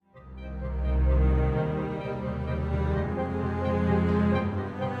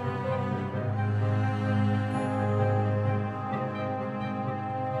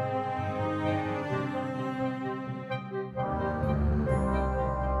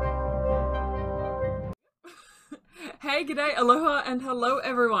Hey, g'day, aloha, and hello,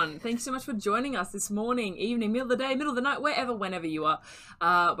 everyone. Thanks so much for joining us this morning, evening, middle of the day, middle of the night, whenever you are.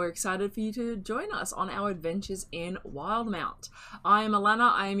 We're excited for you to join us on our adventures in Wildemount. I am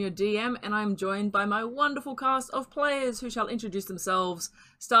Alana, I am your DM, and I'm joined by my wonderful cast of players who shall introduce themselves,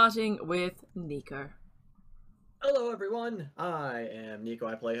 starting with Nico. Hello, everyone. I am Nico.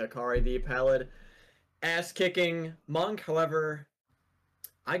 I play Hakari, the pallid, ass-kicking monk. However,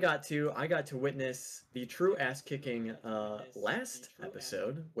 I got to witness the true ass-kicking last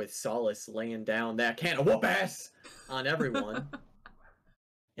episode with Solace laying down that can of whoop ass on everyone.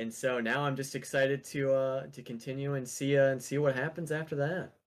 And so now I'm just excited to continue and see what happens after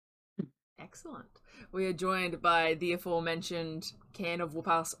that. Excellent. We are joined by the aforementioned can of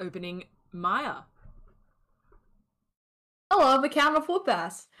whoop-ass opening, Maya. Hello, I'm the Count of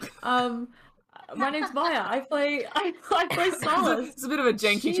Whoop-Ass. My name's Maya. I play Solace. It's a bit of a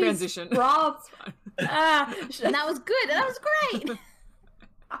janky transition. Rob. And that was good. That was great.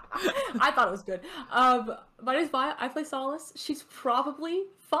 I thought it was good. My name's Maya. I play Solace. She's probably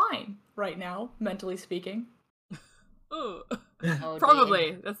fine right now, mentally speaking. Ooh. Oh,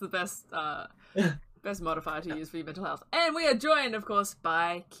 Probably. That's the best modifier to use for your mental health. And we are joined, of course,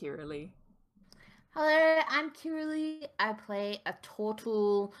 by Kiralee. Hello, I'm Kiralee. I play a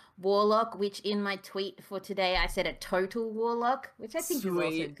Tortle Warlock, which in my tweet for today I said a Total Warlock, which I think is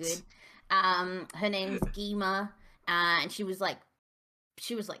also good. Her name's Gima, and she was like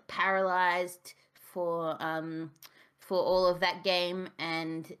paralyzed for all of that game,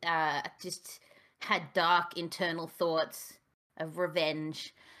 and just had dark internal thoughts of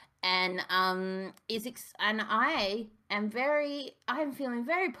revenge, and I am feeling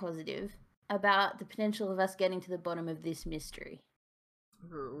very positive about the potential of us getting to the bottom of this mystery.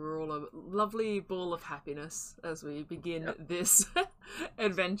 We're all a lovely ball of happiness as we begin this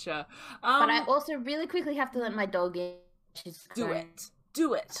adventure. But I also really quickly have to let my dog in. Do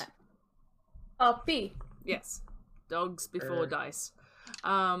it. B. Yes. Dogs before dice.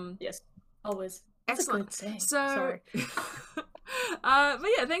 Yes, always. Excellent. That's a good saying. Sorry. But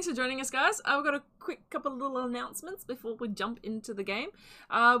yeah, thanks for joining us, guys. We've got a quick couple of little announcements before we jump into the game.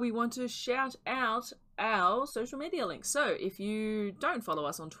 We want to shout out our social media links. So if you don't follow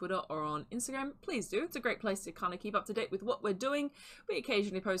us on Twitter or on Instagram, please do. It's a great place to kind of keep up to date with what we're doing. We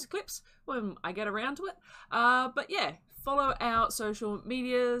occasionally post clips when I get around to it. But yeah, follow our social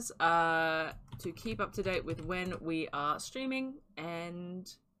medias to keep up to date with when we are streaming. And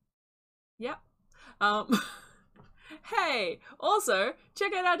yeah. Hey, also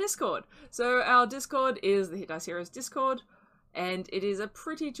check out our Discord. So our Discord is the Hit Dice Heroes Discord, and it is a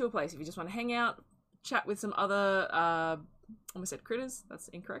pretty chill place if you just want to hang out, chat with some other almost said critters, that's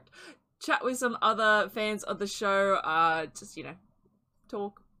incorrect, chat with some other fans of the show, just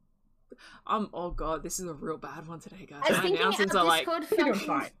talk. Oh god, this is a real bad one today, guys. I was thinking our Fine.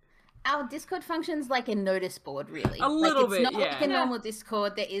 Discord functions like a notice board, really. A little bit, it's not yeah. like a normal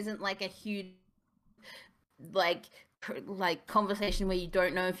Discord. There isn't like a huge like conversation where you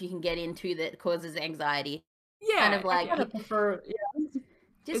don't know if you can get into that causes anxiety. Yeah, kind of like I prefer.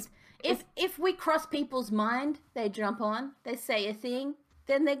 just if we cross people's mind, they jump on, they say a thing,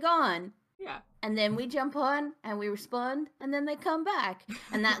 then they're gone. Yeah. And then we jump on and we respond, and then they come back,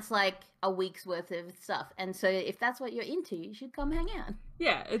 and that's like a week's worth of stuff. And so if that's what you're into, you should come hang out.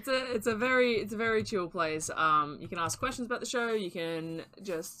 Yeah, it's a very chill place. You can ask questions about the show. You can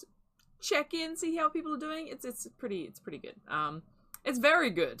just check in, see how people are doing. It's pretty good. It's very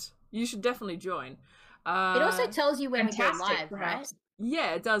good. You should definitely join. It also tells you when we go Fantastic, live, perhaps. right?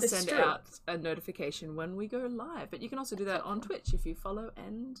 Yeah, it does It's send true. out a notification when we go live. But you can also do that on Twitch if you follow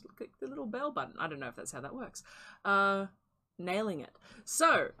and click the little bell button. I don't know if that's how that works. Nailing it.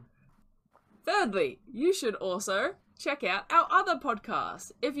 So, thirdly, you should also check out our other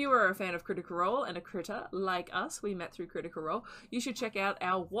podcast. If you are a fan of Critical Role and a critter like us, we met through Critical Role, you should check out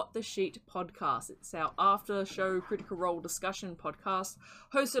our What the Sheet podcast. It's our after show Critical Role discussion podcast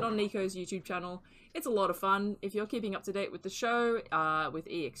hosted on Nico's YouTube channel. It's a lot of fun. If you're keeping up to date with the show, with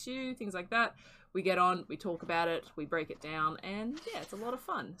EXU, things like that, we get on, we talk about it, we break it down, and yeah, it's a lot of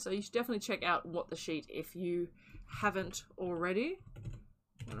fun. So you should definitely check out What the Sheet if you haven't already.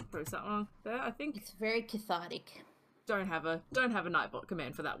 I'm gonna post that one there. I think It's very cathartic. don't have a Nightbot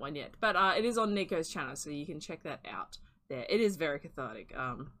command for that one yet, but it is on Nico's channel, so you can check that out there. It is very cathartic,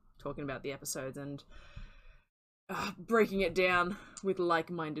 talking about the episodes and breaking it down with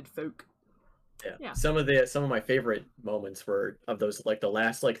like-minded folk. Yeah. Some of my favorite moments were of those, like the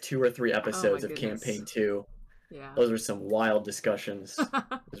last 2 or 3 episodes of goodness. campaign 2. Yeah. Those were some wild discussions.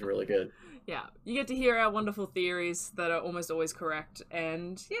 It was really good. Yeah, you get to hear our wonderful theories that are almost always correct,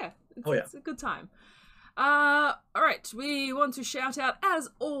 and yeah, it's a good time. Alright, we want to shout out, as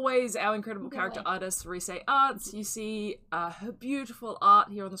always, our incredible character artist, Rise Arts. You see her beautiful art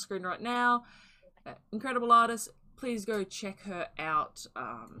here on the screen right now. Incredible artist. Please go check her out.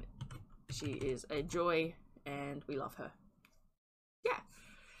 She is a joy, and we love her. Yeah.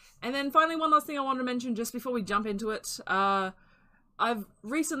 And then finally, one last thing I wanted to mention just before we jump into it. I've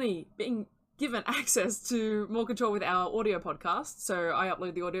recently been given access to more control with our audio podcast, so I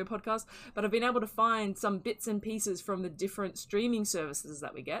upload the audio podcast, but I've been able to find some bits and pieces from the different streaming services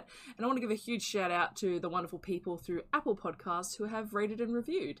that we get, and I want to give a huge shout out to the wonderful people through Apple Podcasts who have rated and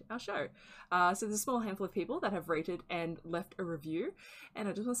reviewed our show. So there's a small handful of people that have rated and left a review, and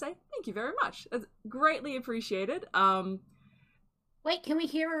I just want to say thank you very much. It's greatly appreciated. Wait, can we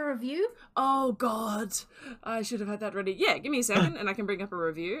hear a review? Oh god, I should have had that ready. Yeah, give me a second and I can bring up a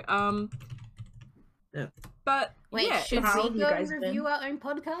review. Yeah. But Wait, yeah, should how we have you go guys review been? our own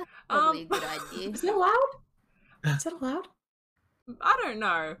podcast? Probably a good idea. Is it allowed? Is it allowed? I don't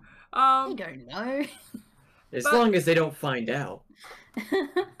know. I don't know. As But- long as they don't find out. Okay,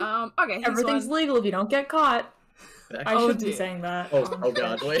 here's Everything's one. legal if you don't get caught. I Oh, shouldn't dear. be saying that. Oh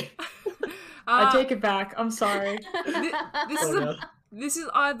god, wait. I take it back. I'm sorry. This is Oh, no. this is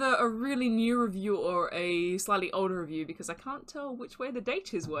either a really new review or a slightly older review because I can't tell which way the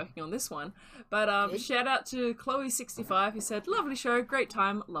date is working on this one. But Good. shout out to Chloe65 who said, "Lovely show, great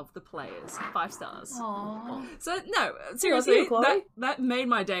time, love the players, 5 stars." Aww. So no, seriously, you, Chloe. that made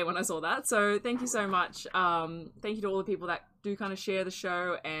my day when I saw that. So thank you so much. Thank you to all the people that do kind of share the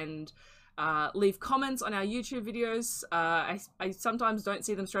show and leave comments on our YouTube videos. I sometimes don't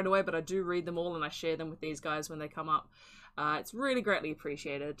see them straight away, but I do read them all and I share them with these guys when they come up. It's really greatly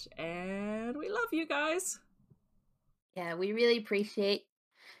appreciated, and we love you guys. Yeah, we really appreciate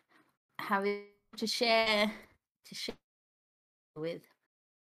having to share with.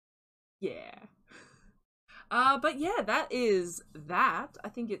 Yeah. But yeah, that is that. I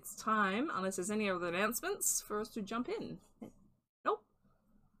think it's time, unless there's any other announcements, for us to jump in. Nope.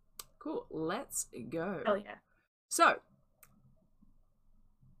 Cool. Let's go. Hell yeah. So,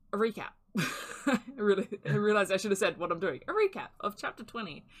 a recap. I realized I should have said what I'm doing. A recap of chapter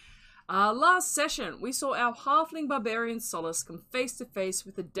 20. Last session, we saw our halfling barbarian Solace come face to face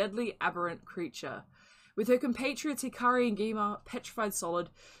with a deadly aberrant creature. With her compatriots Hikari and Gima petrified solid,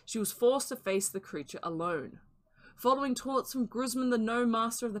 she was forced to face the creature alone. Following taunts from Gruzman, the gnome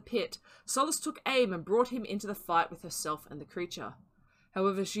master of the pit, Solace took aim and brought him into the fight with herself and the creature.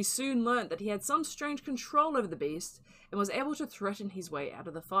 However, she soon learnt that he had some strange control over the beast and was able to threaten his way out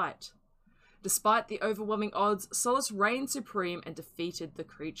of the fight. Despite the overwhelming odds, Solace reigned supreme and defeated the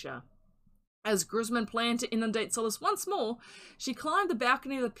creature. As Gruzman planned to inundate Solace once more, she climbed the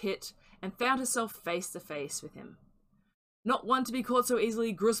balcony of the pit and found herself face to face with him. Not one to be caught so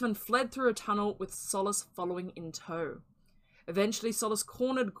easily, Gruzman fled through a tunnel with Solace following in tow. Eventually, Solace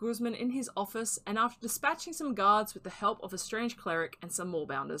cornered Gruzman in his office, and after dispatching some guards with the help of a strange cleric and some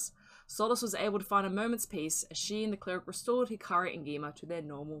moorbounders, Solace was able to find a moment's peace as she and the cleric restored Hikari and Gima to their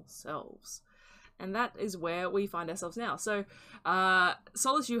normal selves. And that is where we find ourselves now. So,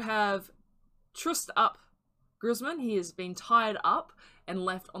 Solace, you have trussed up Gruzman. He has been tied up and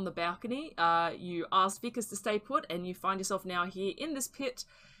left on the balcony. You asked Vickers to stay put, and you find yourself now here in this pit.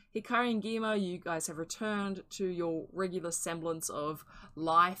 Hikari and Gima, you guys have returned to your regular semblance of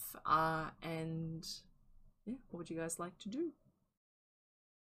life, and yeah, what would you guys like to do?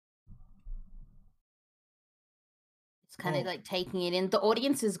 It's kind of like taking it in. The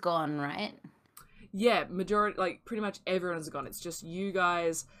audience is gone, right? Yeah, majority, like pretty much everyone's gone. It's just you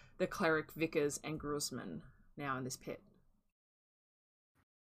guys, the cleric, Vickers, and Gruzman now in this pit.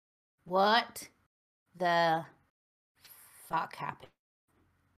 What the fuck happened?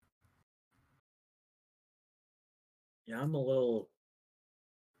 Yeah, I'm a little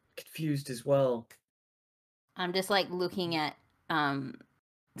confused as well. I'm just like looking at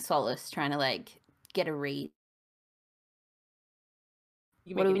Solace, trying to like get a read.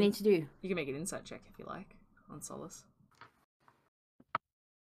 You What do we need to do? You can make an insight check if you like on Solace.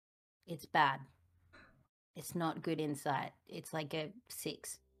 It's bad. It's not good insight. It's like a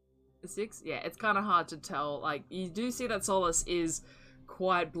 6. A 6? Yeah, it's kind of hard to tell. Like, you do see that Solace is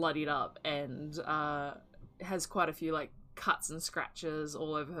quite bloodied up and has quite a few, like, cuts and scratches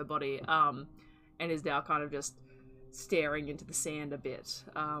all over her body, and is now kind of just staring into the sand a bit.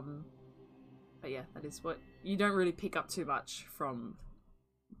 But yeah, that is what... You don't really pick up too much from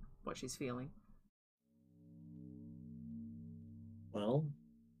what she's feeling. Well,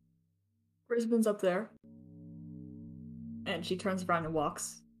 Brisbane's up there. And she turns around and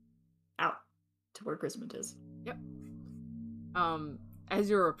walks out to where Grismond is. Yep. As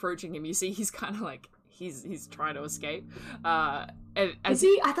you're approaching him, you see he's kind of like he's trying to escape. And Is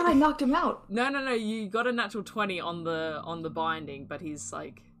he? I thought I knocked him out. No, you got a natural 20 on the binding, but he's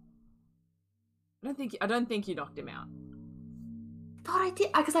like, I don't think you knocked him out. I thought I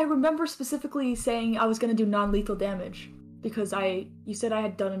did, because I remember specifically saying I was gonna do non-lethal damage because you said I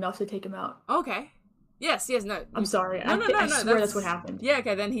had done enough to take him out. Okay. Yes, no. I'm sorry. No, I swear that's what happened. Yeah,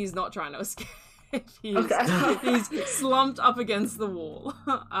 okay, then he's not trying to escape. Okay. He's slumped up against the wall.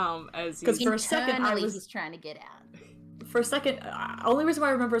 As he's... For a second, he's trying to get out. For a second, only reason why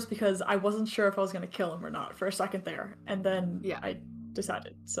I remember is because I wasn't sure if I was gonna kill him or not for a second there, and then I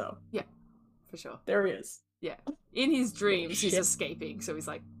decided. So yeah, for sure. There he is. Yeah, in his dreams, he's Shit. escaping, so he's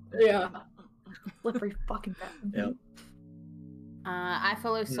like, yeah, slippery fucking bat. Yep. I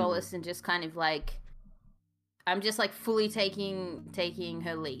follow Solace and just kind of like, I'm just like fully taking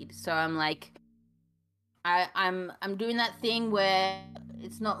her lead. So I'm like, I'm doing that thing where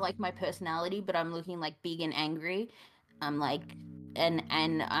it's not like my personality, but I'm looking like big and angry. I'm like, and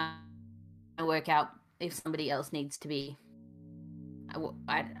I work out if somebody else needs to be.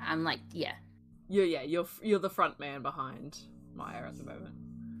 I'm like, yeah. You're the front man behind Maya at the moment.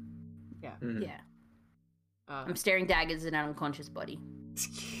 Yeah. Mhm. Yeah. I'm staring daggers at an unconscious body.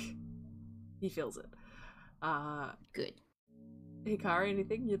 He feels it. Good. Hikari,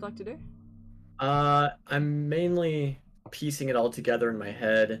 anything you'd like to do? I'm mainly piecing it all together in my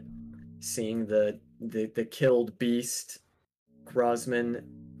head, seeing the killed beast, Grosman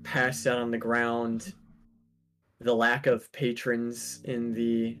passed out on the ground, the lack of patrons in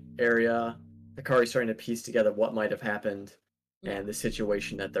the area. Hikari's starting to piece together what might have happened and the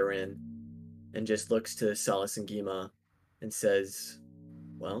situation that they're in, and just looks to Solace and Gima and says,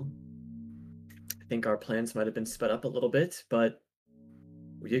 well, I think our plans might have been sped up a little bit, but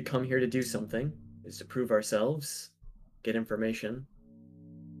we did come here to do something, is to prove ourselves, get information.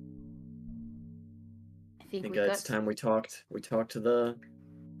 I think it's time we talked to the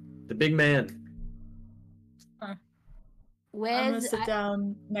big man. I'm Where's gonna sit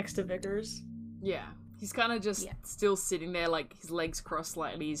down next to Vickers. Yeah. He's kind of just still sitting there, like his legs crossed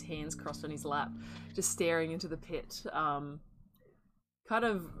slightly, his hands crossed on his lap, just staring into the pit. Kind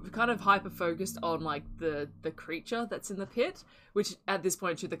of hyper focused on like the creature that's in the pit, which at this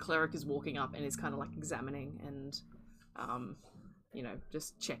point the cleric is walking up and is kind of like examining and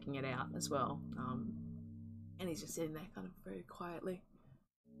just checking it out as well. And he's just sitting there kind of very quietly.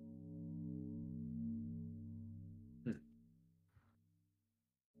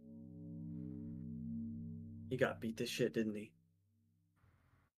 He got beat to shit, didn't he?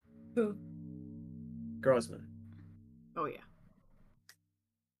 Who? Grosman. Oh yeah.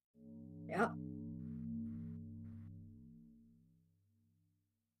 Yeah.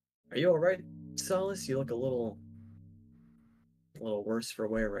 Are you alright, Solace? You look a little worse for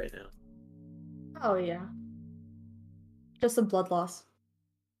wear right now. Oh yeah. Just some blood loss.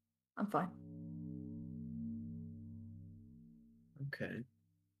 I'm fine. Okay.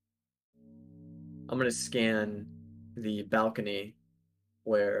 I'm gonna scan the balcony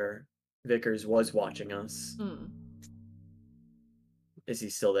where Vickers was watching us. Is he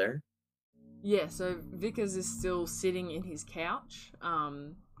still there? Yeah, so Vickers is still sitting in his couch.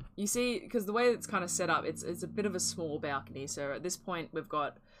 You see, because the way it's kind of set up, it's a bit of a small balcony. So at this point, we've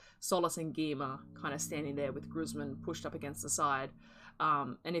got Solace and Gima kind of standing there with Grusman pushed up against the side.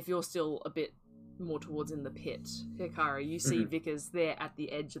 And if you're still a bit more towards in the pit, Hikari, you see Vickers there at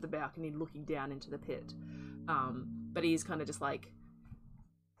the edge of the balcony looking down into the pit. But he's kind of just like,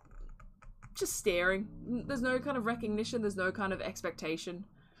 just staring. There's no kind of recognition, there's no kind of expectation.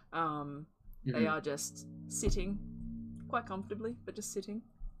 They are just sitting quite comfortably, but just sitting.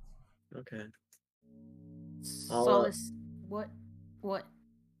 Okay. Solace,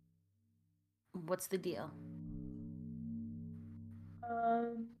 what's the deal?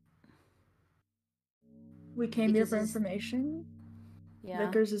 We came here for information. Yeah.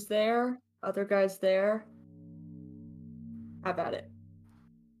 Vickers is there. Other guys there. How about it?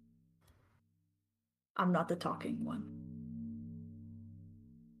 I'm not the talking one.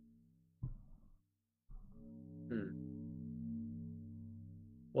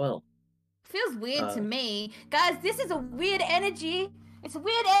 Well. Feels weird to me. Guys, this is a weird energy. It's a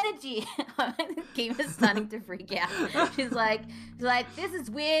weird energy. Gima's starting to freak out. She's like, this is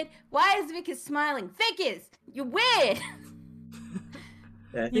weird. Why is Vickers smiling? Vickers, you're weird.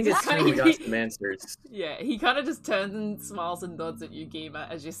 Yeah, I think it's time we got some answers. Yeah, he kind of just turns and smiles and nods at you, Gima,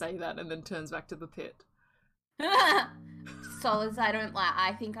 as you say that, and then turns back to the pit. Solace,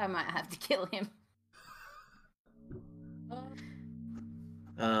 I think I might have to kill him.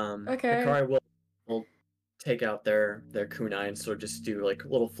 Okay. Hikari will take out their kunai and sort of just do like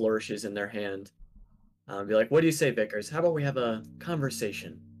little flourishes in their hand Be like, what do you say, Vickers? How about we have a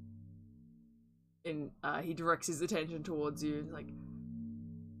conversation? And he directs his attention towards you, like,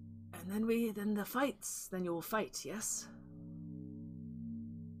 and then the fights. Then you'll fight, yes?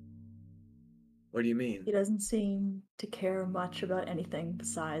 What do you mean? He doesn't seem to care much about anything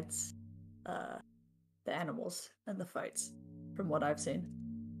besides the animals and the fights, from what I've seen.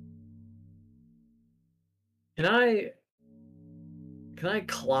 Can I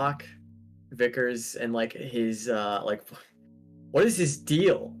clock Vickers and like his like what is his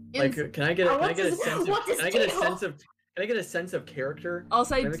deal? Like can I get a sense of character? I'll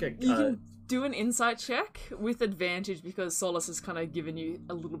say Can I make a, you can do an insight check with advantage because Solace has kind of given you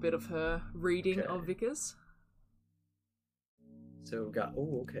a little bit of her reading Okay. of Vickers. So we got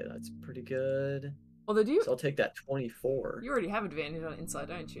okay, that's pretty good. Although do you So I'll take that 24. you already have advantage on insight,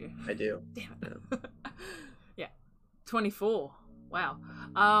 don't you? I do. Damn it. Yeah. 24. Wow.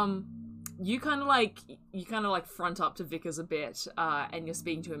 You kind of like front up to Vickers a bit, and you're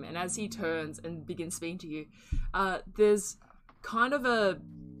speaking to him, and as he turns and begins speaking to you, there's kind of a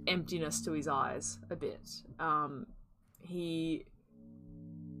emptiness to his eyes a bit. He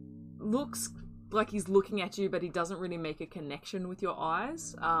looks like he's looking at you, but he doesn't really make a connection with your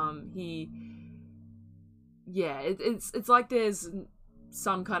eyes. It's like there's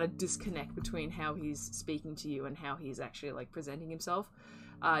some kind of disconnect between how he's speaking to you and how he's actually like presenting himself.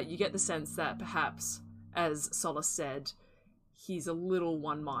 You get the sense that perhaps, as Solace said, he's a little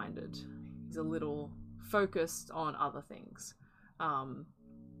one-minded. He's a little focused on other things.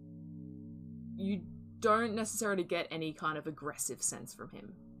 You don't necessarily get any kind of aggressive sense from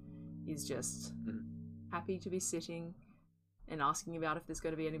him. He's just happy to be sitting and asking about if there's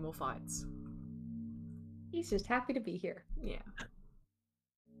going to be any more fights. He's just happy to be here. Yeah.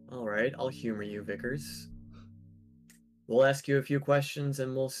 All right, I'll humor you, Vickers. We'll ask you a few questions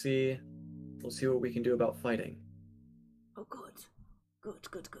and we'll see what we can do about fighting. Oh, good. Good.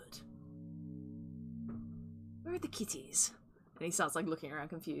 Where are the kitties? And he starts like looking around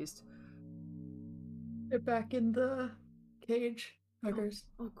confused. They're back in the cage, Vickers.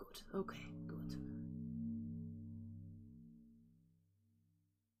 Oh, good. Okay, good.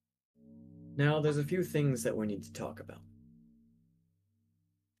 Now, there's a few things that we need to talk about.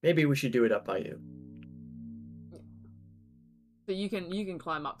 Maybe we should do it up by you. So you can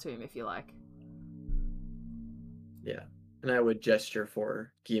climb up to him if you like. Yeah. And I would gesture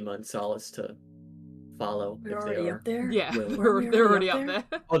for Gima and Solace to follow We're if they already are. up there? Yeah, Well, they're already up there.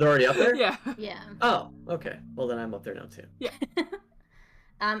 Oh, they're already up there? Yeah. Yeah. Oh, okay. Well, then I'm up there now too.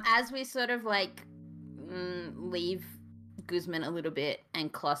 As we sort of like leave Guzman a little bit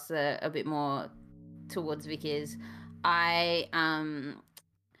and cluster a bit more towards Vickers, I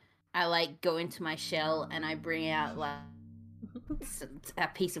like go into my shell and I bring out like a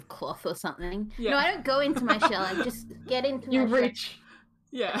piece of cloth or something. Yeah. No, I don't go into my shell. I just get into You my shell, reach.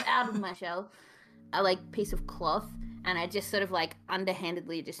 Yeah. out of my shell, a like piece of cloth, and I just sort of like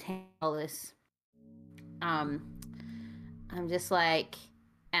underhandedly just handle this. I'm just like,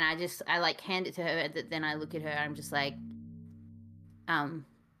 and I like hand it to her, and then I look at her, and I'm just like,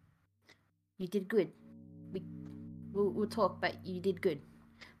 you did good. We'll talk, but you did good.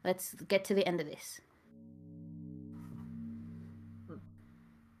 Let's get to the end of this.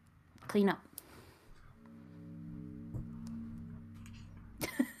 Clean up.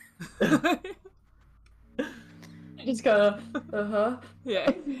 Just gotta,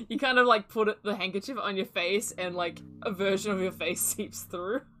 Yeah. You kind of like put the handkerchief on your face and like a version of your face seeps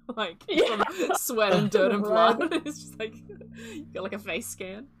through. Like from sweat and dirt and blood. It's just like you got like a face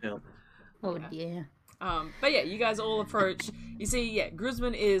scan. Oh yeah. But yeah, you guys all approach. You see, yeah,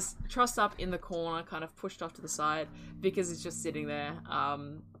 Guzman is trussed up in the corner, kind of pushed off to the side. Vickers is just sitting there.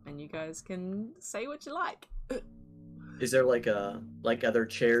 And you guys can say what you like. Is there like other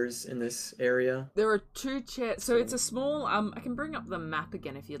chairs in this area? There are 2 chairs. So it's a small. I can bring up the map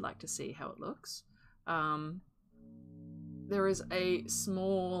again if you'd like to see how it looks. There is a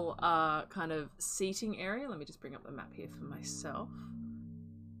small kind of seating area. Let me just bring up the map here for myself.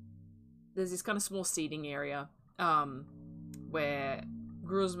 There's this kind of small seating area where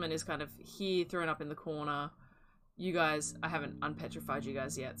Guzman is kind of here, thrown up in the corner. You guys, I haven't unpetrified you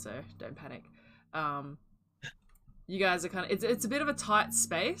guys yet, so don't panic. You guys are kind of, it's a bit of a tight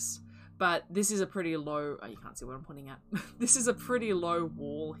space, but this is a pretty low, you can't see what I'm pointing at. This is a pretty low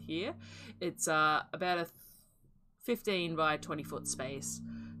wall here. It's about a 15 by 20 foot space.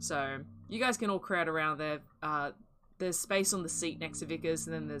 So you guys can all crowd around there. There's space on the seat next to Vickers,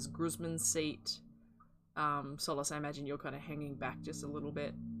 and then there's Guzman's seat. Solace, I imagine you're kind of hanging back just a little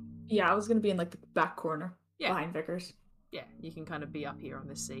bit. Yeah, I was gonna be in like the back corner Yeah. behind Vickers. Yeah, you can kind of be up here on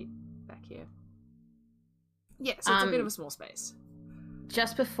this seat back here. Yeah, so it's a bit of a small space.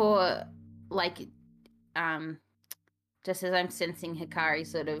 Just before, like, just as I'm sensing Hikari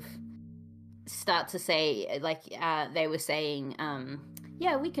sort of start to say, like, they were saying,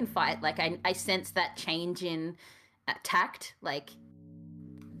 yeah, we can fight. Like, I sense that change in tact, like,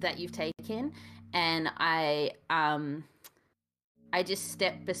 that you've taken, and I just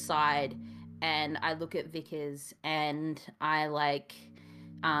step beside and I look at Vickers and I, like,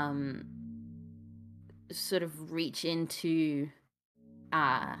 sort of reach into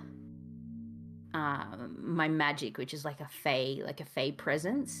my magic, which is like a fey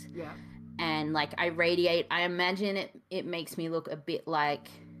presence. Yeah. And like I radiate. I imagine it makes me look a bit like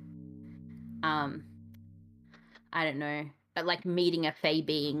I don't know, like meeting a fey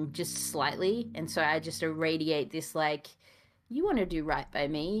being just slightly. And so I just irradiate this, like, you want to do right by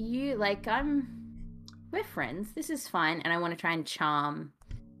me. You, like, we're friends. This is fine. And I want to try and charm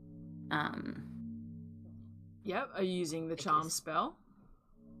Yep. Are you using the charm spell?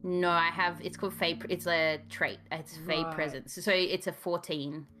 No, I have. It's called Fey. It's a trait. It's Fey Right. Presence. So it's a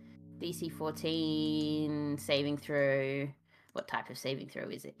 14, DC 14 saving throw. What type of saving throw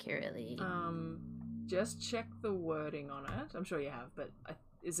is it, Kiralee? Just check the wording on it. I'm sure you have, but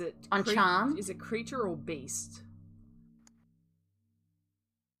is it On charm? Is it creature or beast?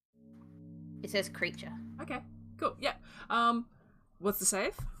 It says creature. Okay, cool. Yeah. What's the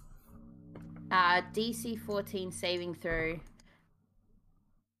save? DC 14 saving throw.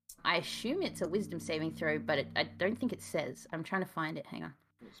 I assume it's a wisdom saving throw, but I don't think it says. I'm trying to find it. Hang on.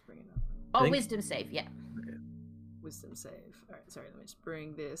 Just bring it up. Oh, wisdom save. Yeah. Wisdom save. All right. Sorry. Let me just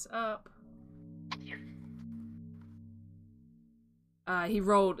bring this up. He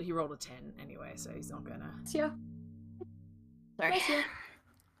rolled a 10 anyway, so he's not gonna. Yeah. Sorry.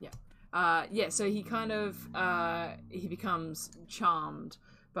 Yeah, so he kind of he becomes charmed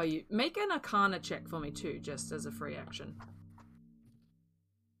by you. Make an Arcana check for me too, just as a free action.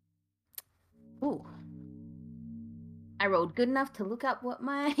 Ooh. I rolled good enough to look up what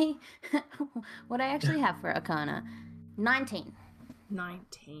my what I actually have for Arcana. 19.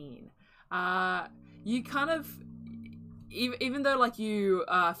 19. You kind of, even though like you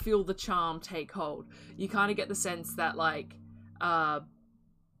feel the charm take hold, you kind of get the sense that like a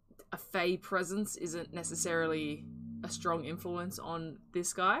fey presence isn't necessarily a strong influence on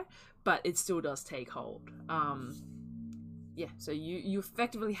this guy, but it still does take hold. Yeah, so you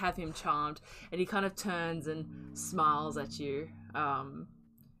effectively have him charmed, and he kind of turns and smiles at you, and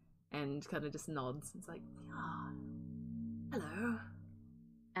kind of just nods. It's like, oh, hello.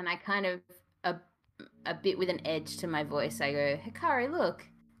 And I kind of, a bit with an edge to my voice, I go, Hikari, look,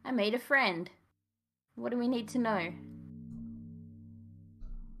 I made a friend. What do we need to know?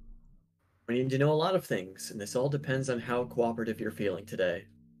 We need to know a lot of things, and this all depends on how cooperative you're feeling today.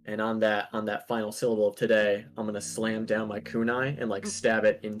 And on that final syllable of today, I'm gonna slam down my kunai and like stab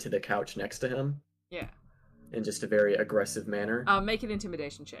it into the couch next to him Yeah. in just a very aggressive manner. Make an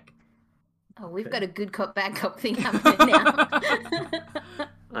intimidation check. Oh, we've Okay. got a good cop, bad cop thing happening now.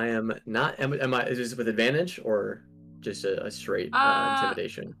 I am not. Am I? Is this with advantage or just a straight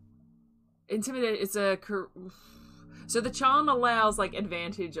intimidation? Intimidate. It's a. So the charm allows like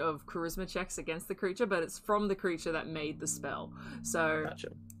advantage of charisma checks against the creature, but it's from the creature that made the spell. So, Gotcha.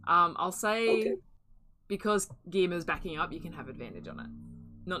 I'll say Okay. because Gima's backing up, you can have advantage on it.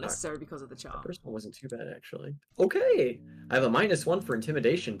 Not necessarily because of the charm. First one wasn't too bad actually. Okay, I have a -1 for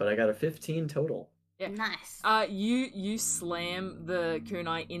intimidation, but I got a 15 total. Yeah. Nice. You slam the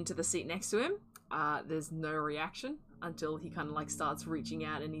kunai into the seat next to him. There's no reaction until he kind of like starts reaching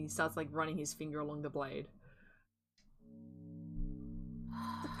out and he starts like running his finger along the blade.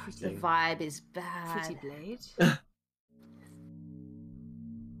 The vibe is bad. Pretty blade.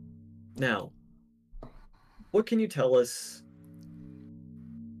 Now, what can you tell us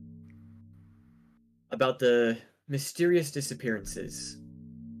about the mysterious disappearances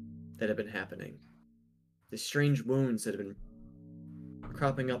that have been happening? The strange wounds that have been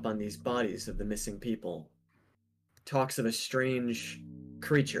cropping up on these bodies of the missing people. Talks of a strange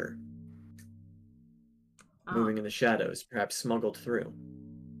creature moving in the shadows, perhaps smuggled through.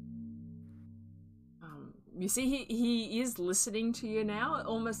 You see, he is listening to you now,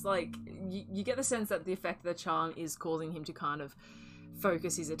 almost like you get the sense that the effect of the charm is causing him to kind of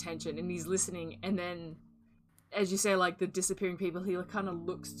focus his attention, and he's listening, and then, as you say, like, the disappearing people, he kind of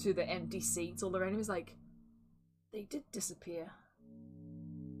looks to the empty seats all around him, he's like, they did disappear.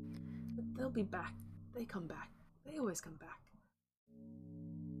 But they'll be back. They come back. They always come back.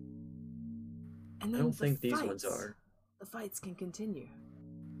 And I then don't think these ones are. The fights can continue.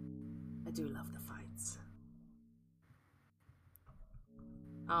 I do love the fights.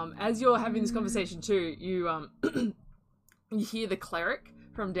 As you're having this conversation too, you you hear the cleric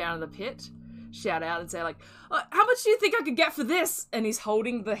from down in the pit shout out and say like, how much do you think I could get for this? And he's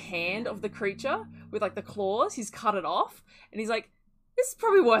holding the hand of the creature with like the claws. He's cut it off and he's like, this is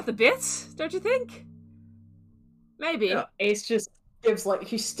probably worth a bit, don't you think? Maybe. Yeah, Ace just gives like,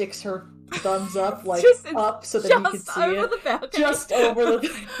 he sticks her thumbs up like Just- up so that you can Just see over it. the balcony. Just over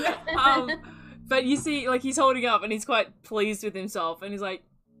the But you see, like, he's holding up and he's quite pleased with himself and he's like,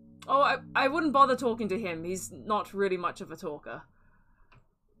 oh, I wouldn't bother talking to him. He's not really much of a talker.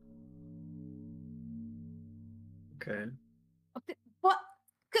 Okay. What?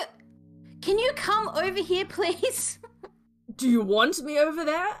 Can you come over here, please? Do you want me over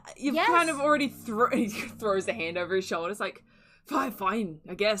there? You've Yes. kind of already he throws the hand over his shoulder. It's like, fine,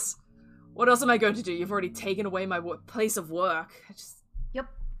 I guess. What else am I going to do? You've already taken away my place of work. Your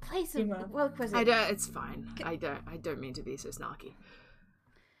place of Yeah. work was I don't. It's fine. I don't mean to be so snarky.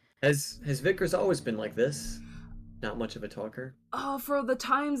 Has Vickers always been like this? Not much of a talker. Oh, for the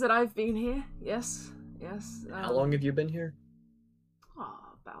times that I've been here, yes. How long have you been here? Oh,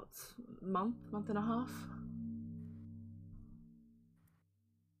 about a month and a half.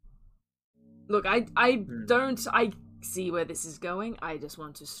 Look, I see where this is going. I just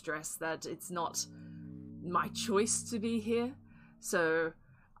want to stress that it's not my choice to be here. So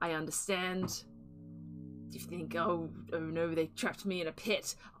I understand if you think, oh no, they trapped me in a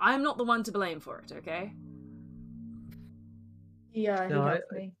pit. I'm not the one to blame for it, okay? Yeah, he No,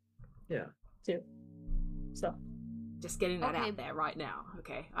 helped me Yeah. too. So Just getting that Okay. out there right now,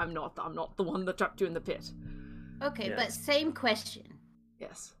 okay? I'm not the one that trapped you in the pit. Okay, but Yes. same question.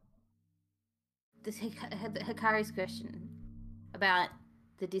 Yes. This Hikari's question about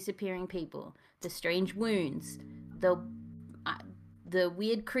the disappearing people, the strange wounds, the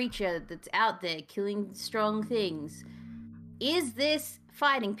weird creature that's out there killing strong things. Is this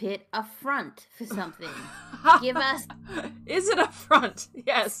fighting pit a front for something? Give us Is it a front?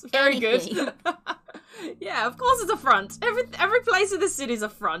 Yes, very anything. good. Yeah, of course it's a front. Every place in the city is a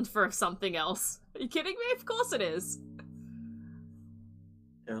front for something else. Are you kidding me? Of course it is.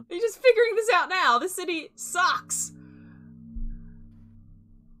 Yeah. You're just figuring this out now. The city sucks.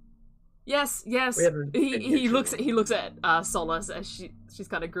 Yes. We haven't been here He too looks long. he looks at Solace as she's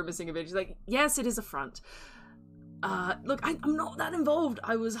kind of grimacing a bit. She's like, yes, it is a front. Look, I'm not that involved.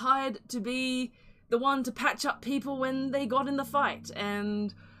 I was hired to be the one to patch up people when they got in the fight,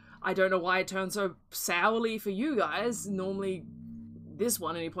 and I don't know why it turned so sourly for you guys. Normally, this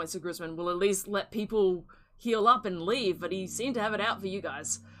one, and he points to Grisman, will at least let people heal up and leave, but he seemed to have it out for you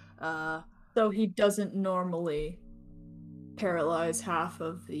guys. so he doesn't normally paralyze half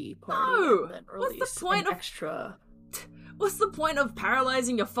of the party No! and then What's the release point an of- extra. What's the point of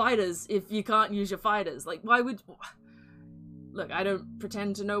paralyzing your fighters if you can't use your fighters? Like, why would... Look, I don't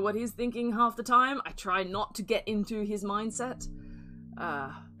pretend to know what he's thinking half the time. I try not to get into his mindset.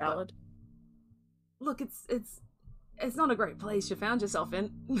 But Valid. look, it's not a great place you found yourself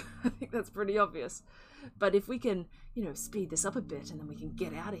in. I think that's pretty obvious. But if we can, speed this up a bit and then we can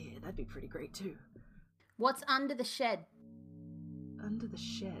get out of here, that'd be pretty great too. what's under the shed. Under the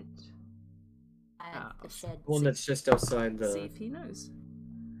shed. The shed. The one that's just outside See the. if he knows.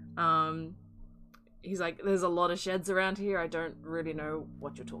 He's like, there's a lot of sheds around here. I don't really know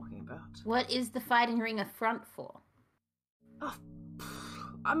what you're talking about. What is the fighting ring a front for? Oh,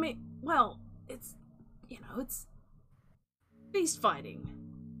 I mean, well, it's beast fighting.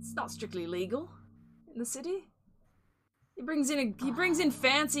 It's not strictly legal in the city. He brings in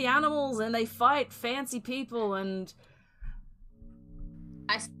fancy animals and they fight fancy people and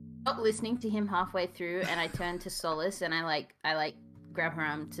I stopped listening to him halfway through, and I turned to Solace, and I grab her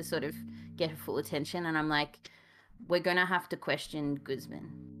arm to sort of get her full attention, and I'm like, we're gonna have to question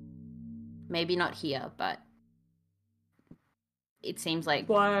Guzman. Maybe not here, but it seems like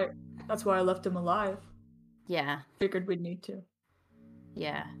That's why I left him alive. yeah, Figured we'd need to.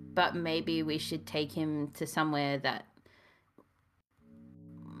 yeah. But maybe we should take him to somewhere that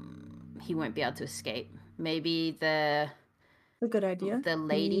he won't be able to escape. Maybe the A good idea. The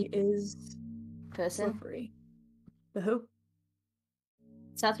lady He is person free. The who?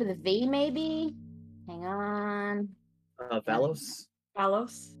 starts with a V, maybe. Hang on. Valos?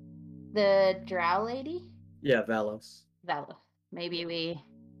 Alos. The drow lady? Yeah, Valos. Vala. Maybe we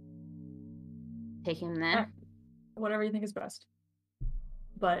take him there. Alright. Whatever you think is best.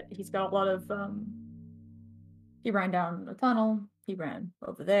 But he's got a lot of he ran down a tunnel, he ran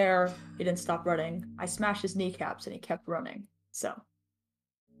over there, he didn't stop running. I smashed his kneecaps and he kept running. So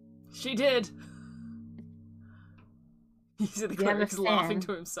she did. You see the You have a cleric's laughing fan.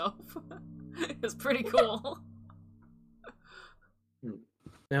 to himself. It's pretty cool.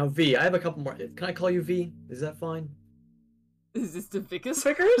 Now, V, I have a couple more. Can I call you V? Is that fine? Is this the Vickers?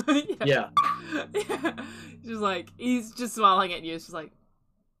 Vickers? Yeah. Yeah. Just like, he's just smiling at you. It's just like,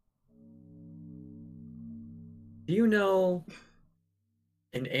 Do you know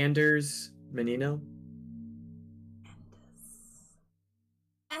an Anders Menino?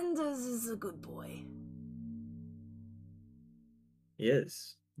 Anders is a good boy. He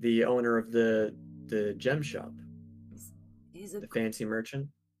is the owner of the gem shop, He's a the fancy merchant.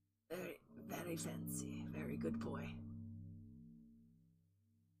 very, very fancy, very good boy.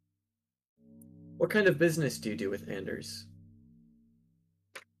 What kind of business do you do with Anders?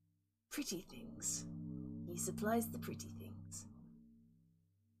 Pretty things. He supplies the pretty things.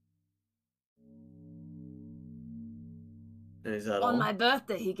 And is that On all? my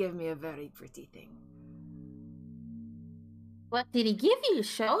birthday, he gave me a very pretty thing. What did he give you?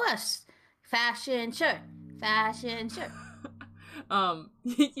 Show us. Fashion show. Fashion show.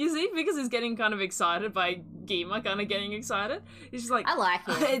 You see, because he's getting kind of excited by Gima kind of getting excited. He's just like, I like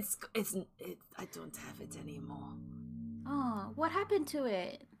it. I don't have it anymore. Oh, what happened to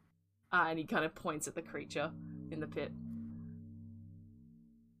it? And he kind of points at the creature in the pit.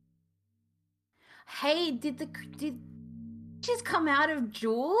 Hey, did just come out of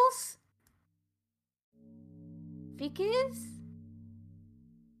Jules? Vickers?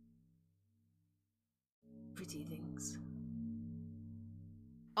 Pretty things.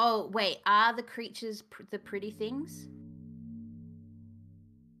 Oh, wait, are the creatures the pretty things?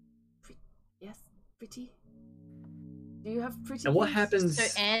 Yes, pretty. Do you have pretty? And what things?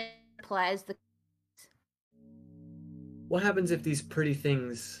 happens? So Anne applies the... What happens if these pretty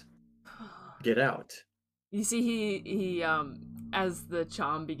things get out? You see, he as the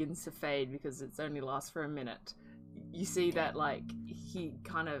charm begins to fade because it's only lasts for a minute. You see that like he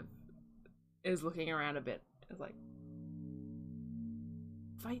kind of is looking around a bit. It's like,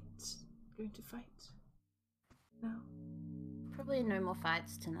 fight? Going to fight? No. Probably no more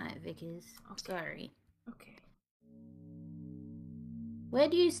fights tonight, Vickers. Okay. Sorry. Okay. Where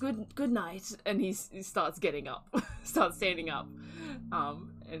do you... Good night. And he starts getting up, starts standing up, and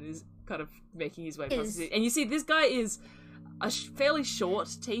is kind of making his way past. And you see, this guy is a fairly short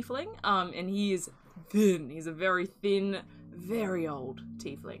tiefling, and he is thin. He's a very thin, very old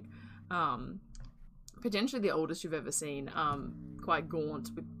tiefling, potentially the oldest you've ever seen. Quite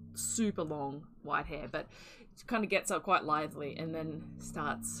gaunt with super long white hair, but kind of gets up quite lively, and then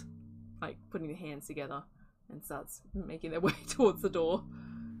starts like putting the hands together and starts making their way towards the door.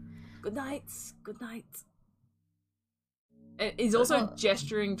 Good night. Good night. And he's also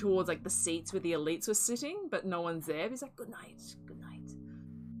gesturing towards like the seats where the elites were sitting, but no one's there. He's like, good night. Good night.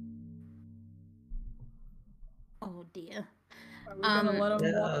 Oh, dear. Are we gonna let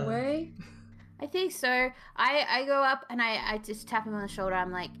him walk away? I think so. I go up and I just tap him on the shoulder.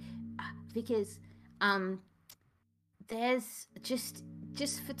 I'm like, Vickers, there's just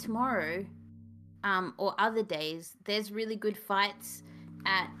for tomorrow, or other days, there's really good fights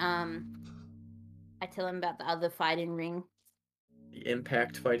at I tell him about the other fighting ring. The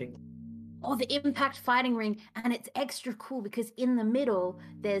impact fighting. Oh, the impact fighting ring, and it's extra cool because in the middle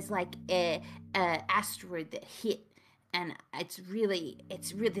there's like a asteroid that hit, and it's really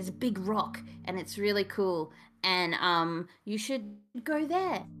there's a big rock, and it's really cool, and you should go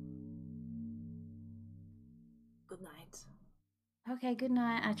there. Good night. Okay, good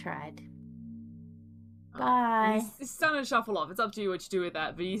night. I tried. Bye. He's starting to shuffle off. It's up to you what you do with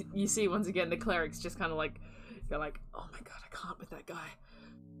that. But you see once again the clerics just kind of like go like, oh my god, I can't with that guy.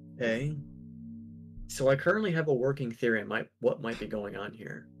 Okay. So I currently have a working theory on what might be going on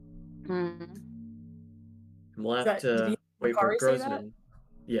here. Mm. And we'll have Did to wait for Hikari say that? Grossman.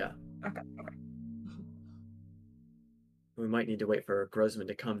 Yeah. Okay. We might need to wait for Grossman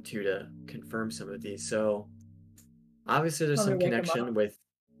to come to confirm some of these. So obviously there's Probably some wake him connection up. with.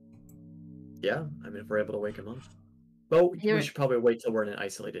 Yeah, I mean if we're able to wake him up. But Here- we should probably wait till we're in an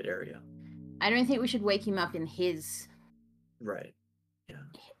isolated area. I don't think we should wake him up in his Right.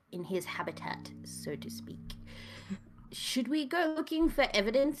 habitat, so to speak. Should we go looking for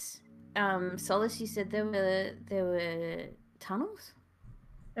evidence? Solace, you said there were tunnels?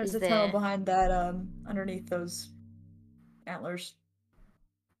 There's Is a tunnel there- behind that, underneath those antlers.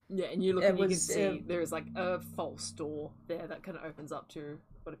 Yeah, and you look It and you can was, see there is like a false door there that kind of opens up to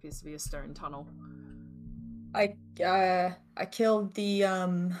what appears to be a stone tunnel. I killed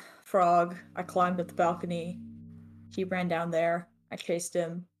the frog. I climbed up the balcony. He ran down there. I chased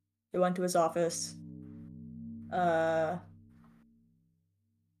him. He went to his office.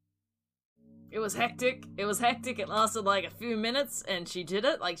 It was hectic. It lasted like a few minutes, and she did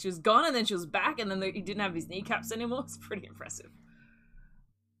it. Like she was gone, and then she was back, and then he didn't have his kneecaps anymore. It's pretty impressive.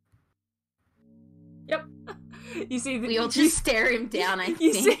 Yep. You see, We all just stare him down, I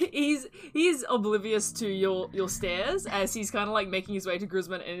you think. see, he's oblivious to your stares as he's kind of like making his way to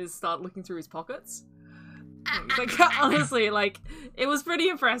Grisman and is start looking through his pockets. Like honestly, like it was pretty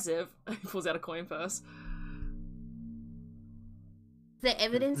impressive. He pulls out a coin purse. Is there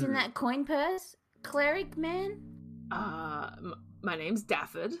evidence in that coin purse, cleric man? My name's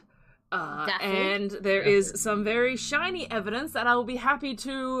Daffod. Daffod? And there is some very shiny evidence that I will be happy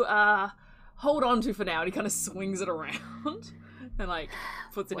to hold on to for now. And he kind of swings it around and like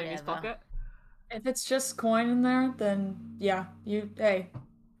puts it in his Whatever. pocket. If it's just coin in there, then yeah, you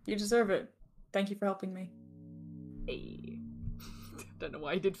deserve it. Thank you for helping me. Hey. Don't know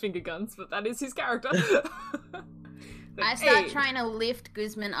why he did finger guns, but that is his character. Like, I start "Hey." trying to lift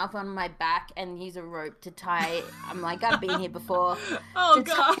Guzman up on my back and use a rope to tie. I'm like, I've been here before. Oh to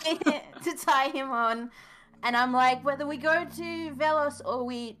god. to tie him on. And I'm like, whether we go to Velos or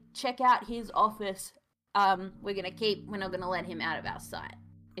we check out his office, we're not gonna let him out of our sight.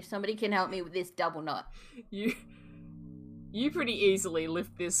 If somebody can help me with this double knot. You pretty easily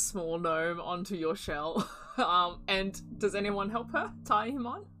lift this small gnome onto your shell. And does anyone help her tie him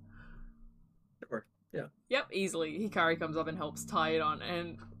on? Sure. Yeah. Yep, easily. Hikari comes up and helps tie it on,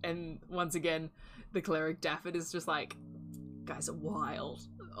 and once again, the cleric Daffod is just like, guys are wild.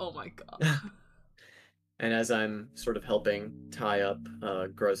 Oh my god. And as I'm sort of helping tie up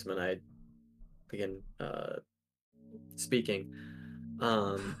Grossman, I begin speaking.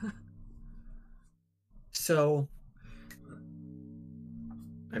 So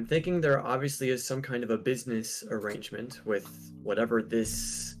I'm thinking there obviously is some kind of a business arrangement with whatever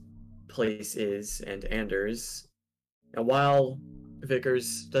this place is and Anders. Now, while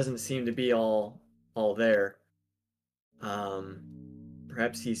Vickers doesn't seem to be all there,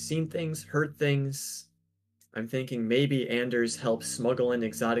 perhaps he's seen things, heard things. I'm thinking maybe Anders helped smuggle in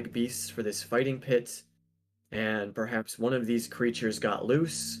exotic beasts for this fighting pit, and perhaps one of these creatures got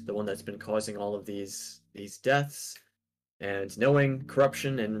loose, the one that's been causing all of these deaths. And knowing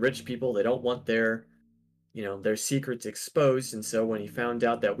corruption and rich people, they don't want their secrets exposed. And so when he found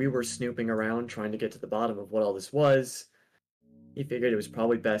out that we were snooping around trying to get to the bottom of what all this was, he figured it was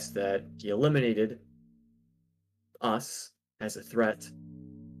probably best that he eliminated us as a threat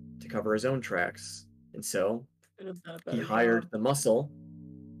to cover his own tracks. And so he hired the muscle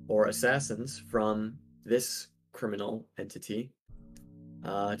or assassins from this criminal entity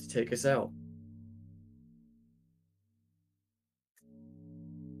to take us out.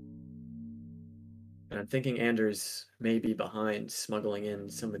 And I'm thinking Anders may be behind smuggling in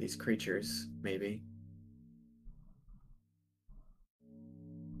some of these creatures, maybe.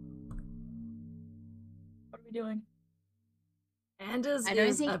 What are we doing? Anders I don't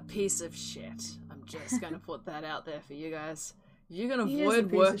is think- a piece of shit. I'm just gonna put that out there for you guys. If you're gonna He is a avoid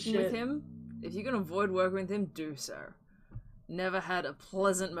piece of working with shit. him, do so. Never had a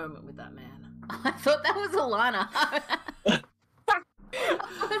pleasant moment with that man. I thought that was Alana.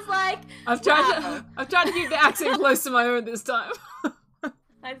 I was like, I've wow. tried to keep the accent close to my own this time.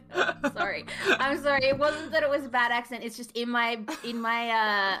 I'm sorry. I'm sorry. It wasn't that it was a bad accent. It's just in my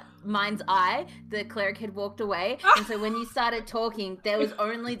mind's eye, the cleric had walked away, and so when you started talking, there was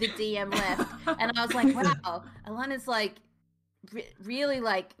only the DM left, and I was like, wow, Alana's like really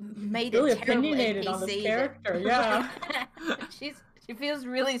like made Really a terrible opinionated NPC. on this character, yeah. She feels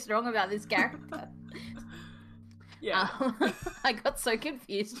really strong about this character. Yeah. I got so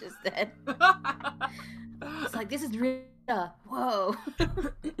confused just then. It's like, this is real. Whoa.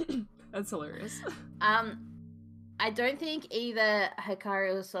 That's hilarious. I don't think either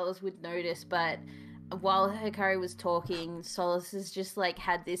Hikari or Solace would notice, but while Hikari was talking, Solace has just like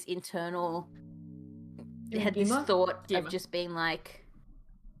had this internal had this Yogima? thought Gima. of just being like,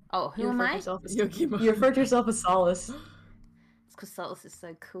 oh, who You am refer to I? yourself as- Yogima. You refer to yourself as Solace. It's because Solace is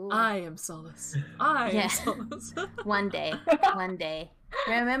so cool. I am Solace. I Yeah. am Solace. One day.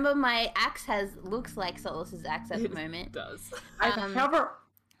 Remember, my axe looks like Solace's axe at the It moment. does. I Um, cover.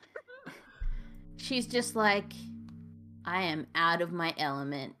 She's just like, I am out of my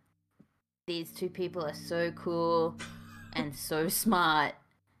element. These two people are so cool and so smart.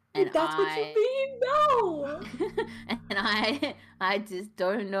 And That's what you mean? No! and I just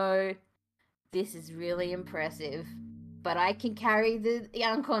don't know. This is really impressive. But I can carry the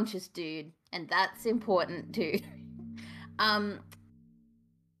unconscious dude, and that's important too.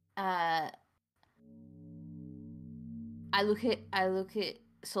 I look at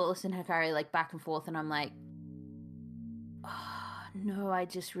Solace and Hikari like back and forth, and I'm like, oh, no, I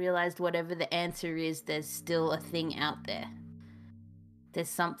just realized whatever the answer is, there's still a thing out there. There's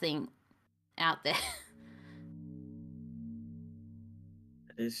something out there.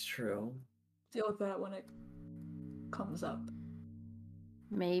 That is true. Deal with that when it comes up.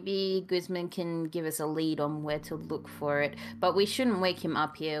 Maybe Guzman can give us a lead on where to look for it, but we shouldn't wake him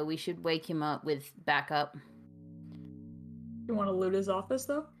up here. We should wake him up with backup. You want to loot his office,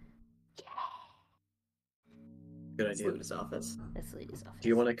 though? Good Let's idea. loot his office. Let's lead his office. Do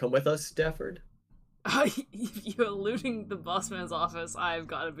you want to come with us, Stafford? If you're looting the boss man's office, I've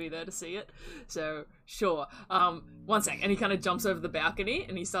got to be there to see it. So, sure. One sec. And he kind of jumps over the balcony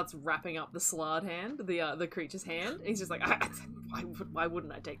and he starts wrapping up the slard hand, the creature's hand. He's just like, why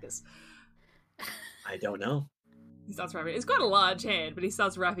wouldn't I take this? I don't know. He starts wrapping it. It's quite a large hand, but he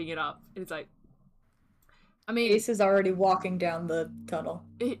starts wrapping it up. And it's like, I mean, Ace is already walking down the tunnel.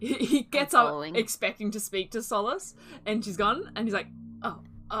 he gets up following. expecting to speak to Solace, and she's gone, and he's like,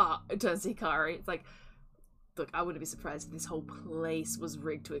 it turns to Hikari. It's like, look, I wouldn't be surprised if this whole place was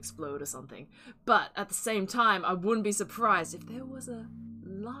rigged to explode or something. But at the same time, I wouldn't be surprised if there was a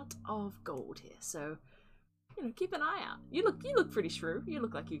lot of gold here. So, keep an eye out. You look pretty shrewd. You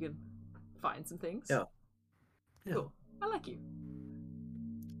look like you can find some things. Yeah. Yeah. Cool. I like you.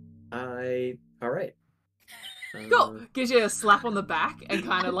 All right. Cool. Gives you a slap on the back and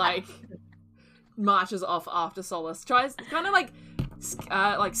kind of like marches off after Solace. Tries kind of like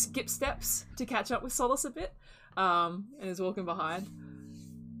skip steps to catch up with Solace a bit, and is walking behind.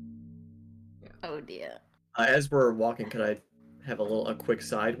 Oh dear. As we're walking, could I have a quick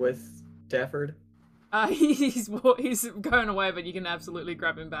side with Stafford? He's going away, but you can absolutely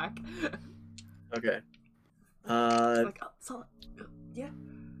grab him back. Okay. He's like, Solace. Yeah.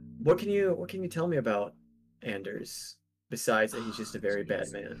 What can you tell me about Anders besides that he's just a very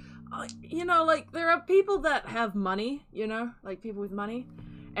bad man? There are people that have money, like people with money,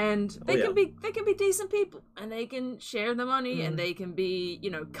 and they can be decent people, and they can share the money, and they can be,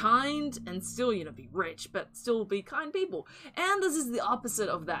 kind, and still, be rich, but still be kind people. Anders is the opposite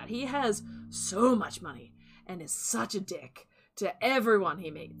of that. He has so much money, and is such a dick to everyone he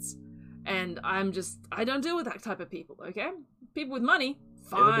meets. And I don't deal with that type of people, okay? People with money,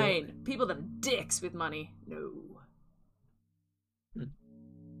 fine. People that are dicks with money, no.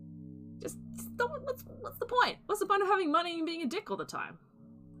 Just what's the point? What's the point of having money and being a dick all the time?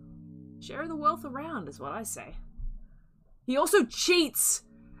 Share the wealth around is what I say. He also cheats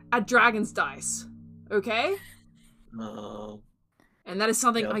at Dragon's Dice, okay? Oh. And that is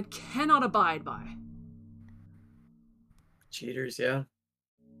something Yep. I cannot abide by. Cheaters, yeah.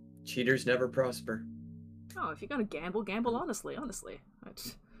 Cheaters never prosper. Oh, if you're gonna gamble honestly.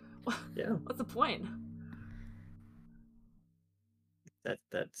 Yeah. What's the point?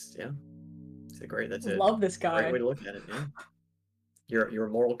 That's yeah. That's a Love this guy. great way to look at it, yeah. Your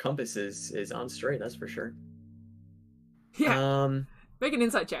moral compass is on straight, that's for sure. Yeah. Make an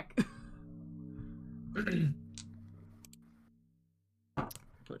insight check.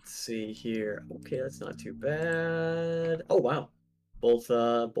 Let's see here. Okay, that's not too bad. Oh wow. Both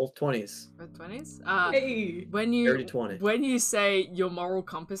 20s. Both 20s? Hey! When you Dirty 20. When you say your moral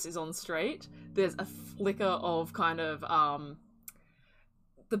compass is on straight, there's a flicker of kind of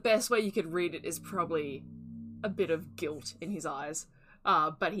the best way you could read it is probably a bit of guilt in his eyes.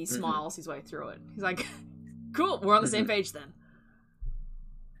 But he smiles his way through it. He's like, cool, we're on the same page then.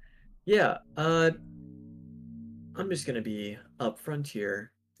 Yeah, I'm just gonna be upfront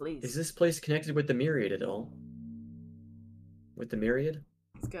here. Please. Is this place connected with the Myriad at all? With the Myriad?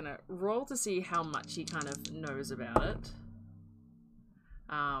 He's gonna roll to see how much he kind of knows about it.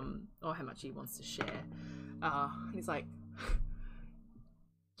 Or how much he wants to share. He's like,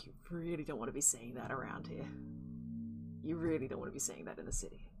 you really don't want to be saying that around here. You really don't want to be saying that in the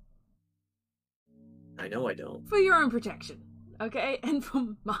city. I know I don't. For your own protection, okay? And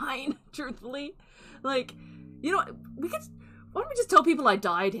for mine, truthfully. Like, why don't we just tell people I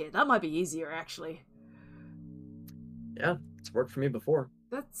died here? That might be easier, actually. Yeah, it's worked for me before.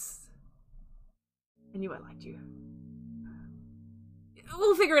 I knew I liked you.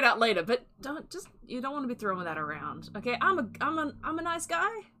 We'll figure it out later, but you don't want to be throwing that around, okay? I'm a nice guy,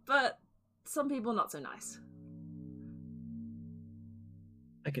 but some people not so nice.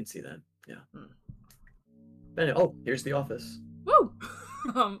 I can see that, yeah. Anyway, here's the office. Woo!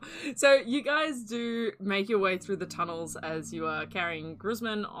 So you guys do make your way through the tunnels as you are carrying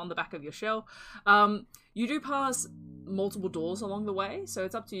Guzman on the back of your shell. You do pass multiple doors along the way, so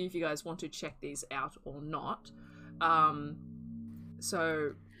it's up to you if you guys want to check these out or not.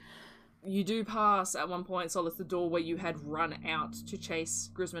 So you do pass at one point, Solace, the door where you had run out to chase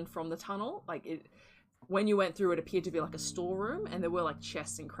Guzman from the tunnel. When you went through, it appeared to be like a storeroom, and there were like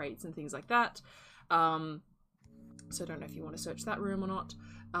chests and crates and things like that. So I don't know if you want to search that room or not.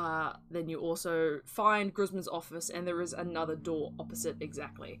 Then you also find Guzman's office, and there is another door opposite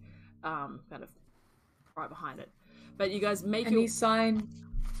exactly. kind of right behind it. But you guys make Any your... sign?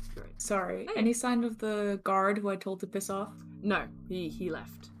 Great. Sorry. Hey. Any sign of the guard who I told to piss off? No, he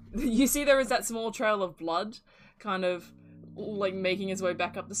left. You see there is that small trail of blood kind of like making his way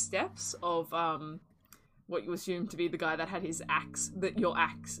back up the steps of what you assume to be the guy that had his axe, your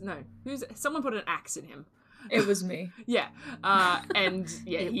axe. No, someone put an axe in him. It was me. Yeah. And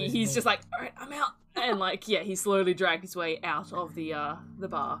yeah, he's just like, all right, I'm out. And like, yeah, he slowly dragged his way out of the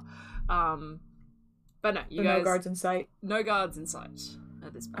bar. But no, you guys, no guards in sight. No guards in sight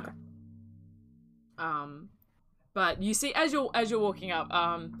at this point. Okay. But you see, as you're walking up,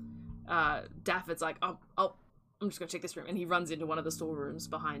 Daffod's like, I'm just gonna check this room, and he runs into one of the storerooms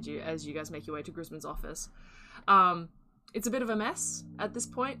behind you as you guys make your way to Grisman's office. It's a bit of a mess at this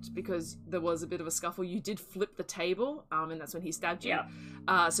point because there was a bit of a scuffle. You did flip the table, and that's when he stabbed you.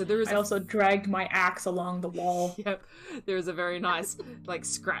 Yeah. So there is. I also dragged my axe along the wall. Yep, there is a very nice like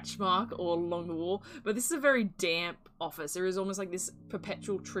scratch mark all along the wall. But this is a very damp office. There is almost like this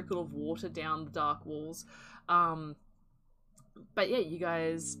perpetual trickle of water down the dark walls. But yeah, you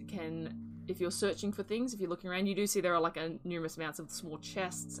guys can, if you're searching for things, if you're looking around, you do see there are like numerous amounts of small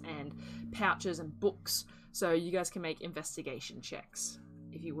chests and pouches and books. So you guys can make investigation checks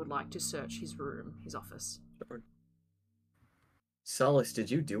if you would like to search his room, his office. Solace,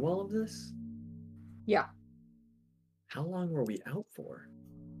 did you do all of this? Yeah. How long were we out for?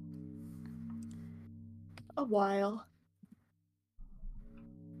 A while.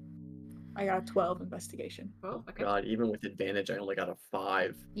 I got a 12 investigation. Oh, okay. God, even with advantage, I only got a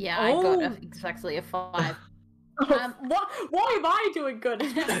 5. Yeah, I got exactly a 5. Why am I doing good?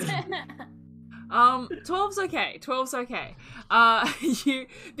 12's okay. 12's okay.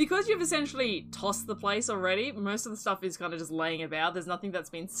 Because you've essentially tossed the place already, most of the stuff is kind of just laying about. There's nothing that's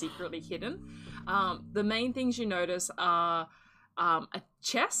been secretly hidden. The main things you notice are a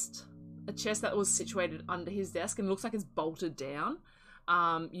chest that was situated under his desk and looks like it's bolted down.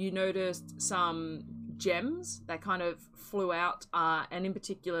 You noticed some gems that kind of flew out, and in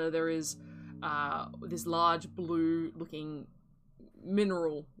particular there is this large blue-looking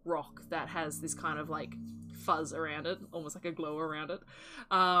mineral rock that has this kind of like fuzz around it, almost like a glow around it.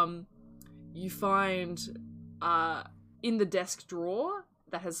 You find in the desk drawer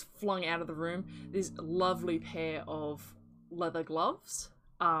that has flung out of the room this lovely pair of leather gloves,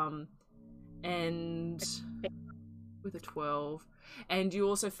 and with a 12. And you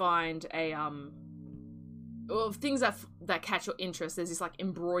also find a things that catch your interest. There's this like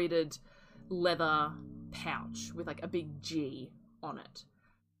embroidered leather pouch with like a big G on it.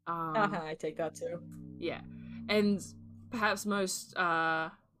 I take that too. Yeah, and perhaps most. Oh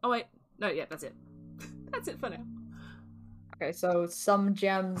wait, no, yeah, that's it. That's it for now. Okay, so some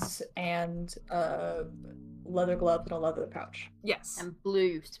gems and leather glove and a leather pouch. Yes. And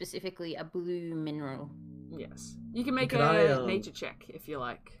blue, specifically a blue mineral. Yes. You can make Could a I, nature check if you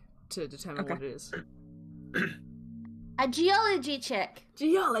like to determine what it is. A geology check.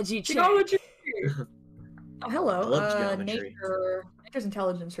 Geology check. Geology! Oh, hello. I love geometry. Nature's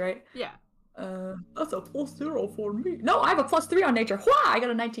intelligence, right? Yeah. That's a +0 for me. No, I have a +3 on nature. Wah! I got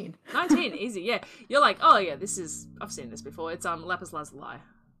a 19. 19, easy, yeah. You're like, oh yeah, this is, I've seen this before. It's lapis lazuli.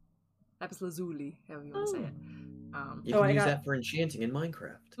 Lapis lazuli, however you want to say it. You can use that for enchanting in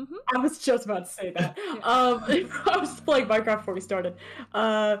Minecraft. Mm-hmm. I was just about to say that. I was playing Minecraft before we started.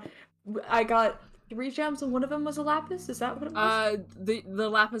 I got 3 gems and one of them was a lapis. Is that what it was? The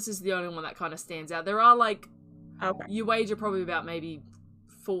lapis is the only one that kind of stands out. There are like, Okay. you wager probably about maybe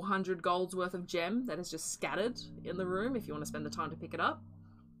 400 gold's worth of gem that is just scattered in the room if you want to spend the time to pick it up.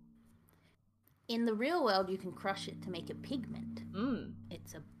 In the real world, you can crush it to make a pigment.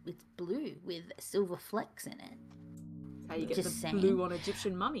 It's blue with silver flecks in it. How you get Just the saying. blue on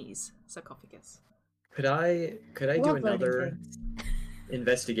Egyptian mummies sarcophagus. Could I do Love learning another things.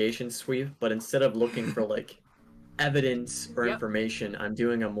 investigation sweep, but instead of looking for like evidence or Yep. information, I'm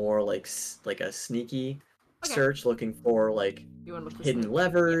doing a more like a sneaky Okay. search, looking for like You want to look for hidden sneak?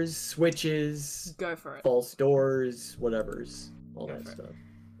 levers, switches, Go for it. false doors, whatever's, all Go that for it. stuff.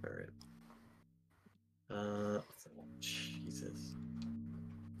 All right. Jesus.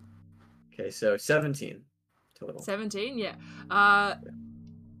 Okay, so 17 total. 17, yeah.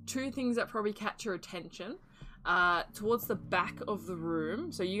 2 things that probably catch your attention. Towards the back of the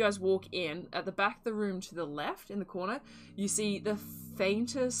room, so you guys walk in, at the back of the room to the left in the corner, you see the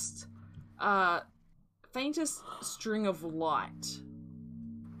faintest string of light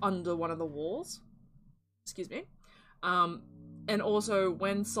under one of the walls. Excuse me. And also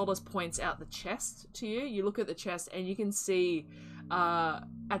when Solace points out the chest to you, you look at the chest and you can see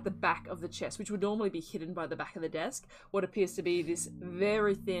at the back of the chest, which would normally be hidden by the back of the desk, what appears to be this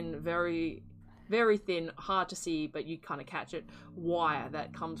very thin, very thin, hard to see, but you kind of catch it, wire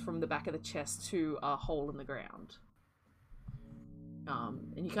that comes from the back of the chest to a hole in the ground.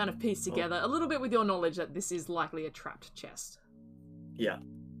 And you kind of piece together a little bit with your knowledge that this is likely a trapped chest. Yeah.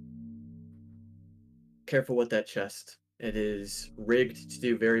 Careful with that chest. It is rigged to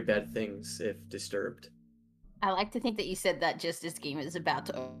do very bad things if disturbed. I like to think that you said that just as Game is about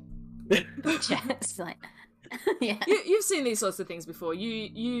to chest. Like, yeah. You've seen these sorts of things before.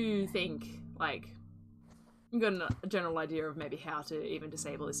 You think, like, you've got a general idea of maybe how to even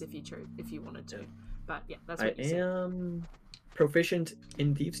disable this if you wanted to. But yeah, that's what you see. I am proficient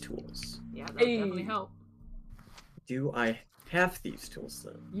in thieves' tools. Yeah, that would definitely help. Do I have thieves' tools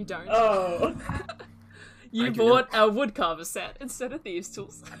though? You don't. Oh. You I do bought a woodcarver set instead of thieves'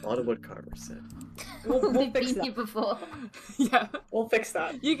 tools. I bought a woodcarver set. We'll We've fix been here that. before. Yeah. We'll fix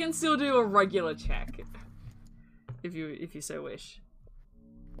that. You can still do a regular check if you so wish.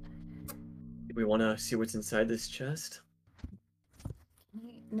 Do we want to see what's inside this chest? Can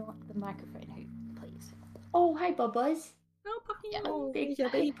you not the microphone, please? Oh, hi, Bubba's. Oh, puppy. Yeah. Oh, big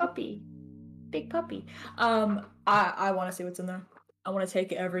puppy. Big puppy. I want to see what's in there. I want to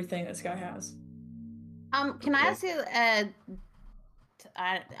take everything this guy has. Can I ask you?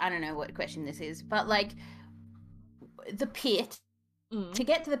 I don't know what question this is, but like the pit. Mm. To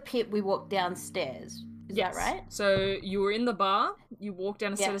get to the pit, we walk downstairs. Is Yes. that right? So you were in the bar, you walk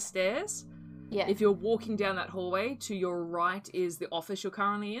down a set Yeah. of stairs. Yeah. If you're walking down that hallway, to your right is the office you're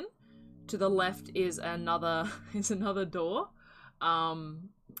currently in. To the left is another door. And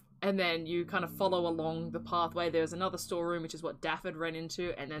then you kind of follow along the pathway. There's another storeroom, which is what Daffod ran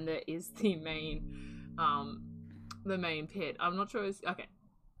into, and then there is the main pit. I'm not sure. Okay,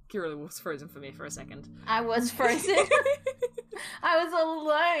 Kira was frozen for me for a second. I was frozen. I was all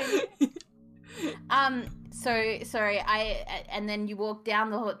alone. So sorry. And then you walk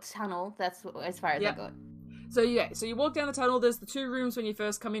down the tunnel. That's as far as Yep. I got. So yeah, so you walk down the tunnel. There's the two rooms when you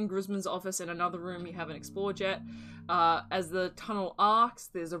first come in, Grisman's office, and another room you haven't explored yet. As the tunnel arcs,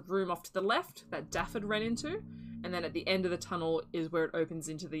 there's a room off to the left that Daffod ran into, and then at the end of the tunnel is where it opens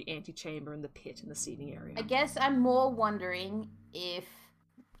into the antechamber and the pit and the seating area. I guess I'm more wondering if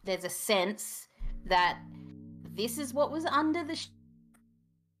there's a sense that this is what was under the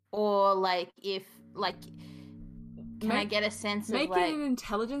or like if like can I get a sense of Make like an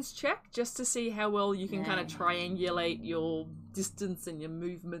intelligence check just to see how well you can kind of triangulate your distance and your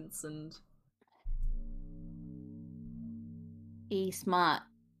movements and... Be smart.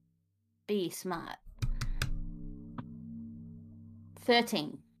 13.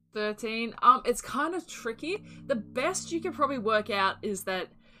 13. It's kind of tricky. The best you can probably work out is that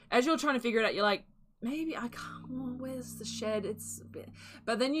as you're trying to figure it out, you're like, maybe I can't. Well, where's the shed? It's a bit.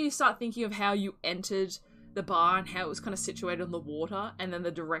 But then you start thinking of how you entered the bar and how it was kind of situated on the water, and then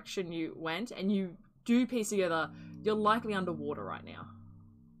the direction you went, and you do piece together. You're likely underwater right now.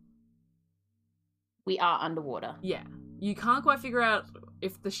 We are underwater. Yeah, you can't quite figure out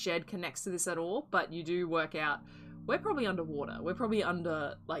if the shed connects to this at all, but you do work out we're probably underwater. We're probably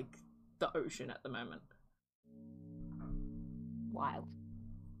under like the ocean at the moment. Wild.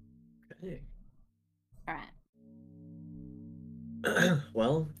 Okay. All right.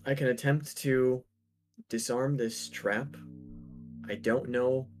 Well, I can attempt to disarm this trap. I don't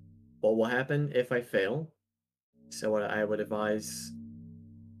know what will happen if I fail, so I would advise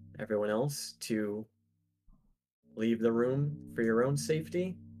everyone else to leave the room for your own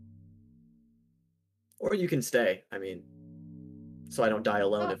safety. Or you can stay, I mean, so I don't die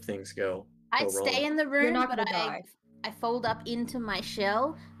alone if things go I'd wrong. stay in the room, not but gonna die. I fold up into my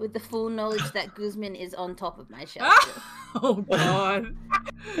shell with the full knowledge that Guzman is on top of my shell. Oh god.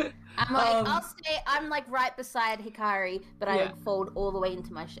 I'm like, I'll stay. I'm like right beside Hikari, but I Yeah. fold all the way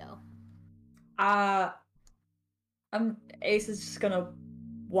into my shell. Ace is just gonna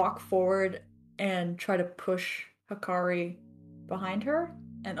walk forward and try to push Hikari behind her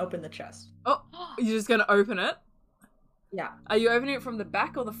and open the chest. Oh, you're just gonna open it? Yeah, Are you opening it from the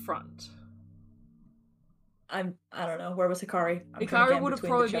back or the front? I don't know. Where was Hikari? I'm trying to get Hikari in would have between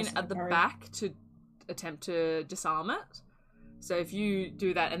probably the been chest at and the Hikari. back to attempt to disarm it. So if you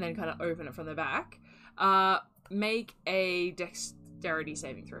do that and then kind of open it from the back, make a dexterity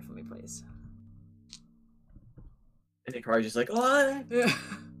saving throw for me, please. And Hikari's just like, what?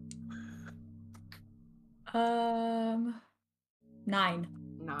 9.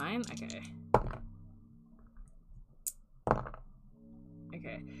 9? Okay.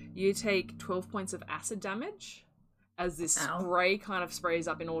 Okay. You take 12 points of acid damage as this Ow. spray kind of sprays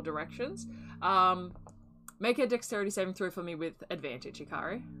up in all directions. Make a dexterity saving throw for me with advantage,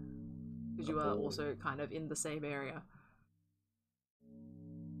 Hikari. Because you are Oh. also kind of in the same area.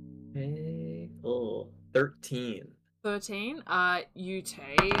 Okay. Oh, 13. 13. You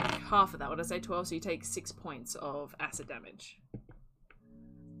take half of that. What did I say? 12. So you take 6 points of acid damage.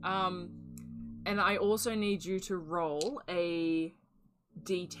 And I also need you to roll a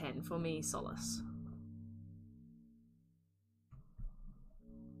d10 for me, Solace.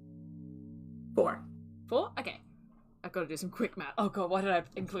 4. 4? Okay. I've got to do some quick math. Oh god, why did I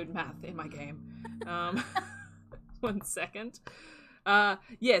include math in my game? 1 second.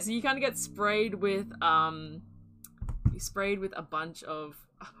 Yeah, so you kind of get sprayed with, you sprayed with a bunch of...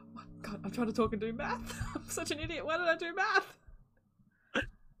 Oh my god, I'm trying to talk and do math. I'm such an idiot. Why did I do math?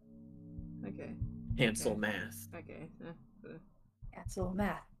 Okay. Cancel math. Okay. That's all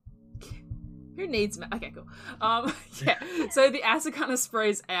math. Who needs math? Okay, cool. Yeah. So the acid kind of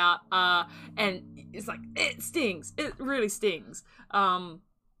sprays out, and it's like, it stings. It really stings.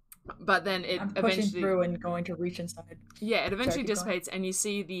 But then it I'm pushing eventually... through and going to reach inside. Yeah, it eventually keep going. dissipates, and you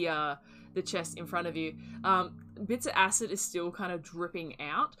see the chest in front of you. Bits of acid is still kind of dripping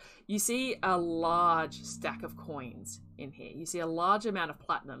out. You see a large stack of coins in here. You see a large amount of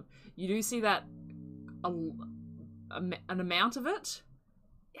platinum. You do see that an amount of it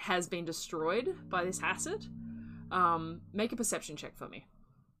has been destroyed by this acid. Make a perception check for me.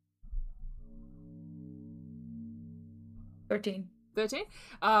 13. 13.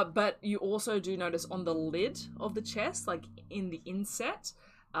 But you also do notice on the lid of the chest, like in the inset,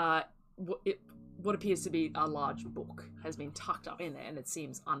 what appears to be a large book has been tucked up in there, and it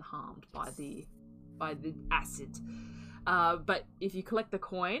seems unharmed by the acid. But if you collect the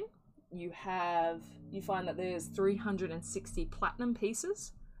coin, you find that there's 360 platinum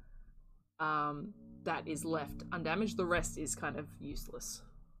pieces. That is left undamaged. The rest is kind of useless.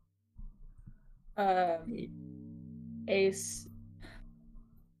 Ace.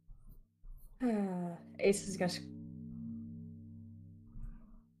 Ace is gonna.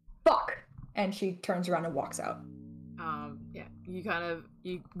 Fuck! And she turns around and walks out. Yeah,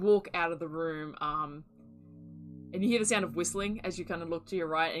 you walk out of the room, and you hear the sound of whistling as you kind of look to your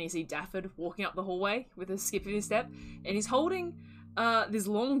right, and you see Daffod walking up the hallway with a skip in his step, and he's holding this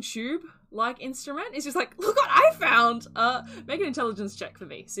long tube-like instrument. It's just like, look what I found! Make an intelligence check for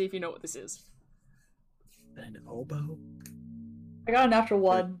me, see if you know what this is. An oboe? I got a natural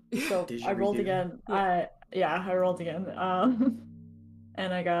 1, so Did you I rolled redo again. that? I rolled again.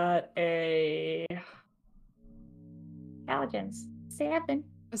 And I got a intelligence 7.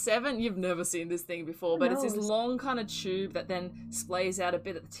 A 7? You've never seen this thing before, but it's this knows? long kind of tube that then splays out a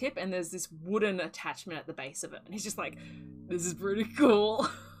bit at the tip, and there's this wooden attachment at the base of it. And he's just like, this is pretty cool.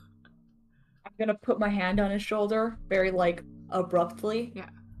 I'm gonna put my hand on his shoulder, very like abruptly. Yeah.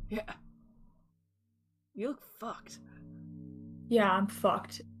 You look fucked. Yeah, I'm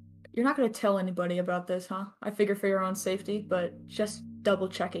fucked. You're not gonna tell anybody about this, huh? I figure for your own safety, but just double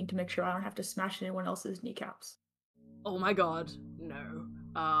checking to make sure I don't have to smash anyone else's kneecaps. Oh my god, no.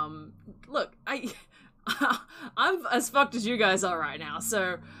 Look, I'm as fucked as you guys are right now,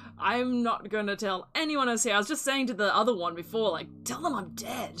 so I'm not gonna tell anyone else here. I was just saying to the other one before, like, tell them I'm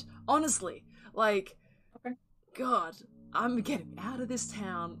dead. Honestly. Like, Okay. God, I'm getting out of this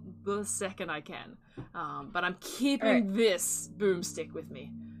town the second I can. But I'm keeping Alright. this boomstick with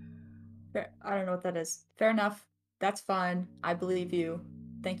me. Fair. I don't know what that is. Fair enough. That's fine. I believe you.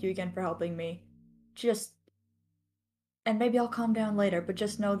 Thank you again for helping me. And maybe I'll calm down later, but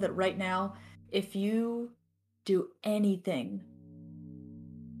just know that right now, if you do anything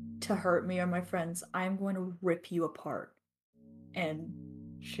to hurt me or my friends, I'm going to rip you apart. And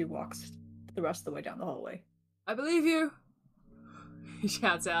she walks the rest of the way down the hallway. I believe you. He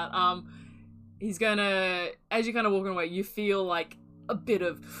shouts out. He's gonna, as you're kind of walking away, you feel like a bit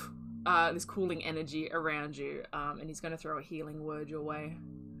of this cooling energy around you, and he's gonna throw a healing word your way.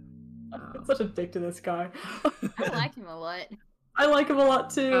 I'm such a dick to this guy. I like him a lot. I like him a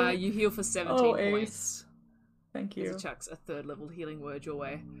lot too. You heal for 17 Oh, Ace. points. Thank As you. he chucks a 3rd level healing word your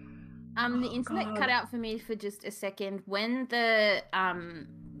way. The internet God. cut out for me for just a second.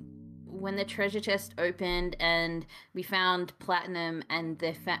 When the treasure chest opened and we found platinum and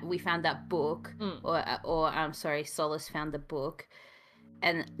we found that book, sorry, Solace found the book,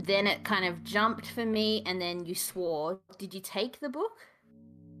 and then it kind of jumped for me, and then you swore. Did you take the book?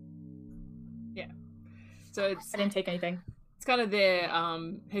 Yeah. So it's I didn't take anything. kind of there.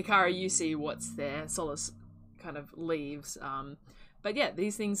 Hikari, you see what's there. Solace kind of leaves. But yeah,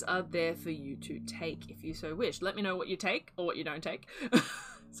 these things are there for you to take if you so wish. Let me know what you take or what you don't take,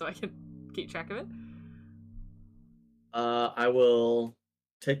 so I can keep track of it. I will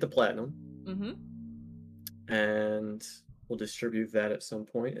take the platinum. Mm-hmm. and we'll distribute that at some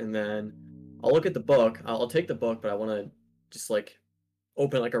point, and then I'll look at the book. I'll take the book, but I want to just like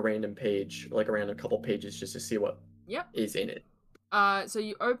open like a random page, like a random couple pages, just to see what Yep. is in it. So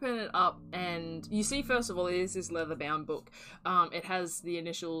you open it up and you see, first of all, it is this leather-bound book. It has the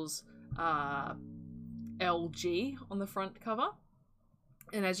initials LG on the front cover.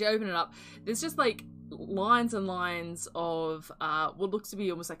 And as you open it up, there's just like lines and lines of what looks to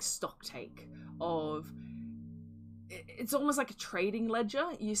be almost like stock take of... It's almost like a trading ledger.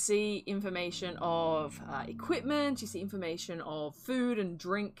 You see information of equipment, you see information of food and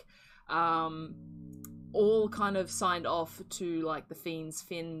drink, all kind of signed off to like the Fiend's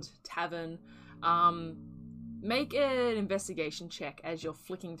Find Tavern. Make an investigation check as you're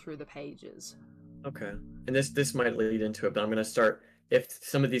flicking through the pages. Okay. And this might lead into it, but I'm gonna start, if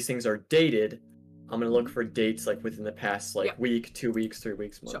some of these things are dated, I'm gonna look for dates like within the past like Yep. week, 2 weeks, 3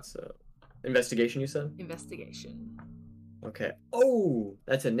 weeks, months. So investigation, you said? Investigation. Okay. Oh,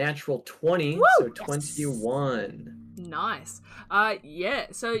 that's a natural 20, Woo! so Yes. 21. Nice. Yeah,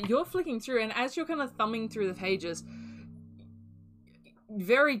 so you're flicking through, and as you're kind of thumbing through the pages,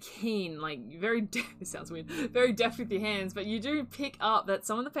 very keen, like very it sounds weird, very deft with your hands, but you do pick up that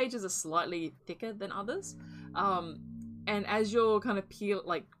some of the pages are slightly thicker than others. And as you're kind of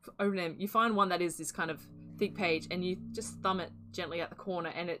open them, you find one that is this kind of thick page, and you just thumb it gently at the corner,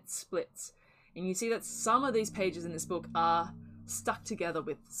 and it splits. And you see that some of these pages in this book are stuck together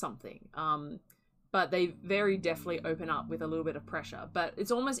with something. But they very deftly open up with a little bit of pressure. But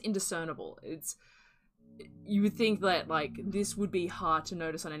it's almost indiscernible. You would think that like this would be hard to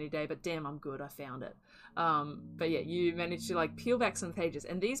notice on any day, but damn, I'm good, I found it. But yeah, you managed to like peel back some pages.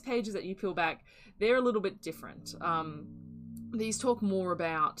 And these pages that you peel back, they're a little bit different. These talk more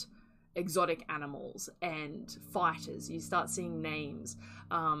about exotic animals and fighters. You start seeing names.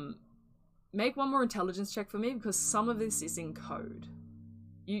 Make one more intelligence check for me, because some of this is in code.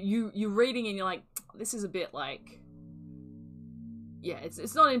 You're reading and you're like, this is a bit like, yeah,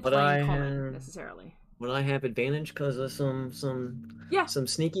 it's not in plain common necessarily. Would I have advantage because of some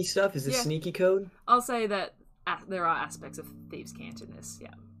sneaky stuff? Is this Yeah. sneaky code? I'll say that there are aspects of Thieves' Cant in this.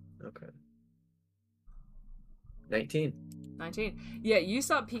 Yeah. Okay. 19. 19. Yeah, you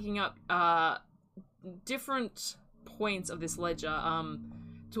start picking up different points of this ledger.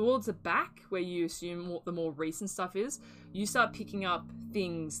 Towards the back, where you assume what the more recent stuff is, you start picking up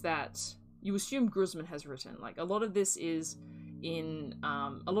things that you assume Gruzman has written. Like, a lot of this is in,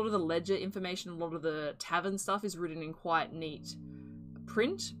 a lot of the ledger information, a lot of the tavern stuff is written in quite neat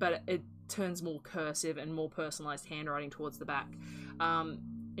print, but it turns more cursive and more personalized handwriting towards the back. And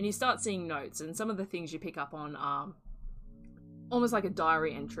you start seeing notes, and some of the things you pick up on are almost like a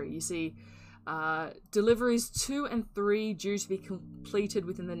diary entry. You see deliveries 2 and 3 due to be completed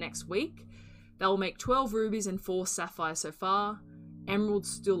within the next week. They will make 12 rubies and 4 sapphires so far. Emerald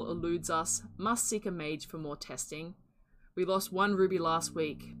still eludes us. Must seek a mage for more testing. We lost 1 ruby last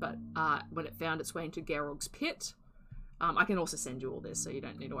week, but when it found its way into Gerog's pit. I can also send you all this, so you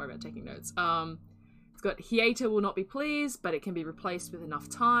don't need to worry about taking notes. It's got Hieta will not be pleased, but it can be replaced with enough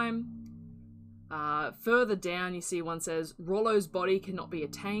time. Further down, you see one says, Rollo's body cannot be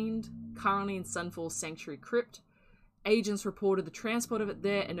attained, currently in Sunfall's Sanctuary Crypt. Agents reported the transport of it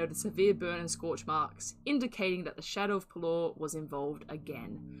there and noted severe burn and scorch marks, indicating that the Shadow of Pelor was involved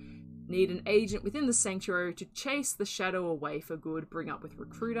again. Need an agent within the Sanctuary to chase the Shadow away for good, bring up with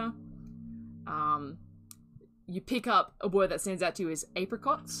Recruiter. You pick up a word that stands out to you is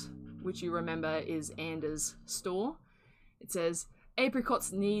apricots, which you remember is Anders' store. It says,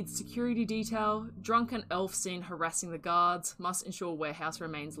 Apricots needs security detail. Drunken elf seen harassing the guards. Must ensure warehouse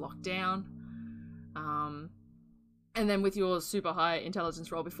remains locked down. And then with your super high intelligence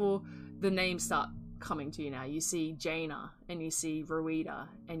roll before, the names start coming to you now. You see Jaina, and you see Ruida,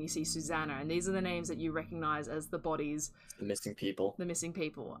 and you see Susanna, and these are the names that you recognize as the bodies. The missing people. The missing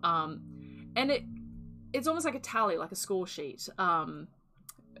people. And it's almost like a tally, like a score sheet.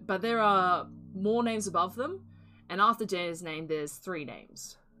 But there are more names above them. And after Jaina's name, there's 3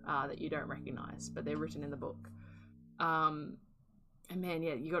 names that you don't recognize, but they're written in the book. And man,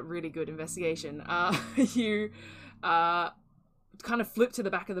 yeah, you got really good investigation. You kind of flip to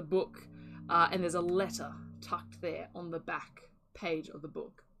the back of the book, and there's a letter tucked there on the back page of the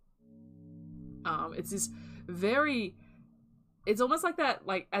book. It's this very... It's almost like that,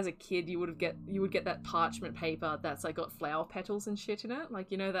 like, as a kid, you would get that parchment paper that's, like, got flower petals and shit in it.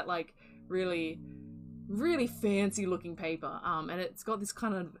 Like, you know, that, like, really... really fancy looking paper, and it's got this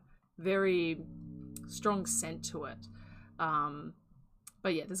kind of very strong scent to it.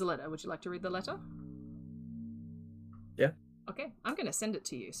 But yeah, there's a letter. Would you like to read the letter? Yeah. Okay, I'm going to send it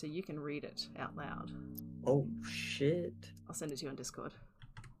to you so you can read it out loud. Oh shit. I'll send it to you on Discord.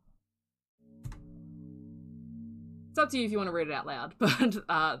 It's up to you if you want to read it out loud, but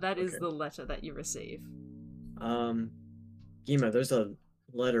that is Okay. the letter that you receive. Gima, there's a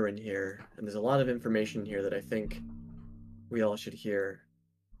letter in here, and there's a lot of information here that I think we all should hear.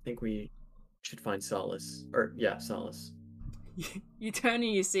 I think we should find solace. Or, yeah, solace. You turn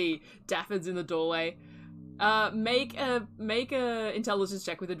and you see Daffod's in the doorway. Make a intelligence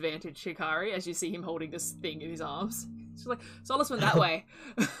check with advantage, Shikari, as you see him holding this thing in his arms. She's like, Solace went that way.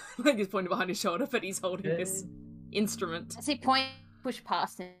 Like he's pointing behind his shoulder, but he's holding this instrument. As he push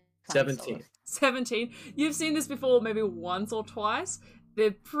past him. 17. 17. You've seen this before maybe once or twice.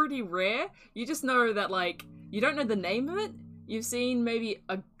 They're pretty rare. You just know that, like, you don't know the name of it. You've seen maybe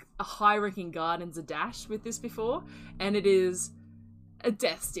a high-ranking guard in Zadash with this before, and it is a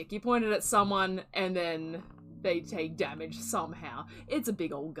death stick. You point it at someone, and then they take damage somehow. It's a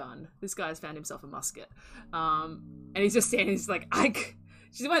big old gun. This guy's found himself a musket. And he's just standing, he's like,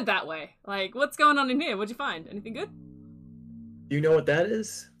 she went that way. Like, what's going on in here? What'd you find? Anything good? Do you know what that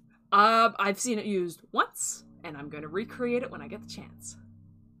is? I've seen it used once, and I'm going to recreate it when I get the chance.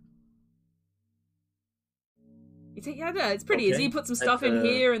 Yeah, it's pretty easy. You put some stuff in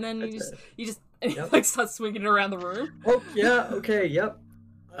here, and then you just Yep. like start swinging it around the room. Oh, yeah, okay, yep.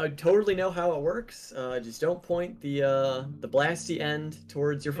 I totally know how it works. Just don't point the blasty end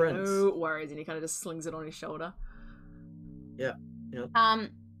towards your friends. No worries, and he kind of just slings it on his shoulder. Yeah.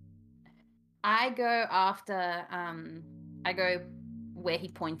 I go after I go where he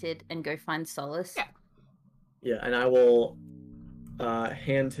pointed and go find Solace. Yeah. Yeah, and I will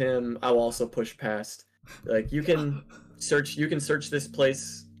hand him. I will also push past. Like you can search this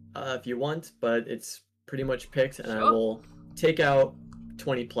place if you want, but it's pretty much picked, and I Sure. will take out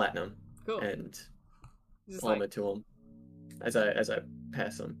 20 platinum Cool. and Just palm like, it to him as I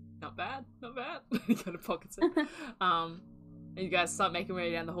pass him. not bad, not bad. He kind of pockets it. And you guys start making your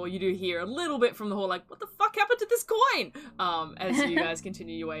way down the hall. You do hear a little bit from the hall, like, what the fuck happened to this coin? As you guys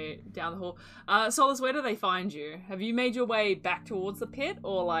continue your way down the hall. Solace, where do they find you? Have you made your way back towards the pit,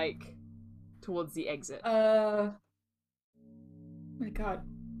 or, like, towards the exit? My god.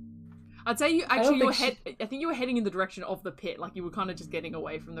 I'd say you don't actually, think I think you were heading in the direction of the pit, like, you were kind of just getting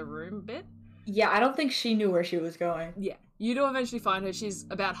away from the room a bit. Yeah, I don't think she knew where she was going. Yeah, you do eventually find her. She's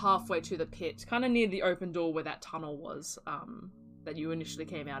about halfway to the pit, kind of near the open door where that tunnel was, that you initially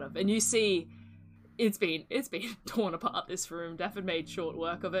came out of. And you see, it's been torn apart, this room. Daffod made short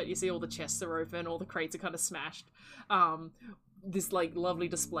work of it. You see all the chests are open, all the crates are kind of smashed. This, like, lovely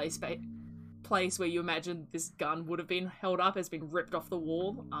display place where you imagine this gun would have been held up has been ripped off the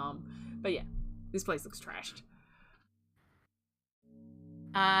wall. But yeah, this place looks trashed.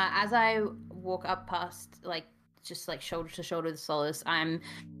 As I walk up past, like, just like shoulder to shoulder with Solace, I'm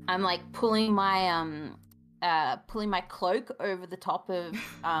like pulling my cloak over the top of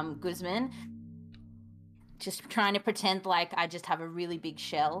Guzman, just trying to pretend like I just have a really big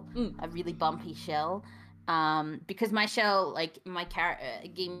shell, a really bumpy shell, because my shell, like my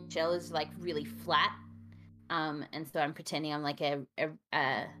game shell, is like really flat, and so I'm pretending I'm like a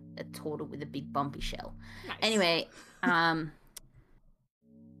turtle with a big bumpy shell. Nice. Anyway, I'm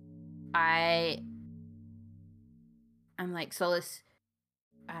like, Solace,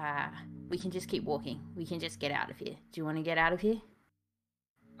 we can just keep walking. We can just get out of here. Do you want to get out of here?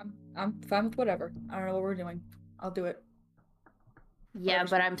 I'm fine with whatever. I don't know what we're doing. I'll do it. Yeah,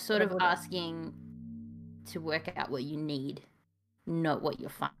 but I'm sort of whatever we're doing. asking to work out what you need, not what you're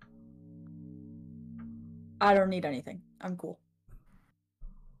fine. I don't need anything. I'm cool.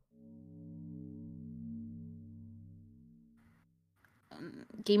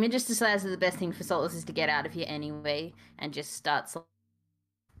 Gima just decides that the best thing for Solace is to get out of here anyway, and just starts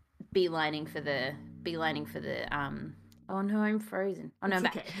beelining for the oh no, I'm frozen. Oh no, I'm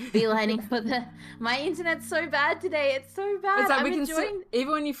It's back. okay. Beelining for the. My internet's so bad today. It's so bad. It's like I'm we can enjoying.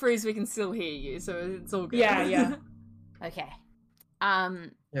 even when you freeze, we can still hear you, so it's all good. Yeah. Okay.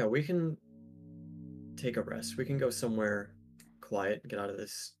 Yeah, we can take a rest. We can go somewhere quiet and get out of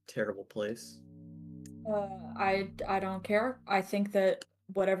this terrible place. I don't care. I think that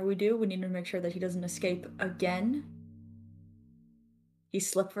whatever we do, we need to make sure that he doesn't escape again. He's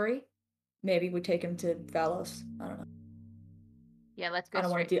slippery. Maybe we take him to Valos. I don't know. Yeah, let's go. I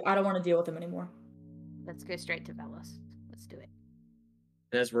don't want straight. to I don't want to deal with him anymore. Let's go straight to Velos. Let's do it.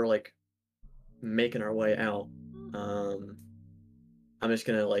 And as we're like making our way out, I'm just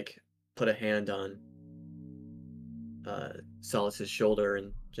gonna like put a hand on Solace's shoulder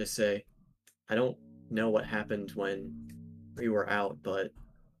and just say, I don't know what happened when we were out, but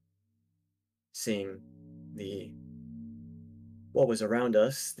seeing what was around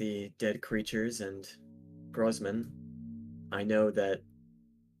us, the dead creatures and Grossman, I know that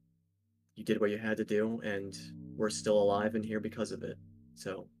you did what you had to do, and we're still alive and here because of it.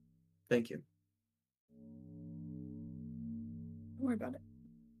 So, thank you. Don't worry about it.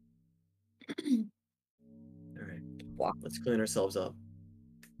 All right, Walk. let's clean ourselves up.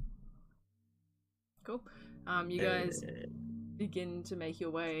 Cool. You guys begin to make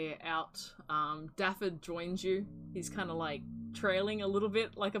your way out. Daffod joins you. He's kind of like trailing a little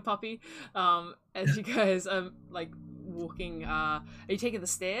bit like a puppy. As you guys are like walking. Are you taking the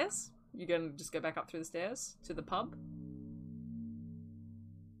stairs? You're gonna just go back up through the stairs to the pub?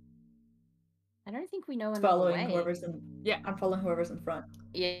 I don't think we know another Following way. whoever's in. Yeah. I'm following whoever's in front.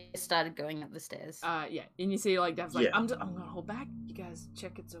 Yeah, started going up the stairs. Yeah, and you see like Daffod's like, Yeah. I'm gonna hold back. You guys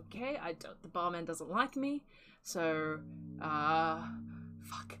check it's okay. The barman doesn't like me, so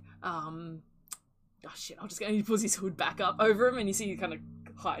fuck. Oh shit! He pulls his hood back up over him, and you see he kind of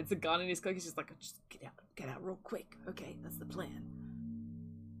hides the gun in his coat. He's just like, just get out real quick. Okay, that's the plan.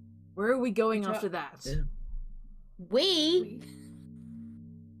 Where are we going Good after job. that? Yeah. We?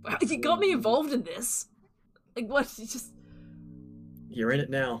 You got me involved in this. Like what? You're in it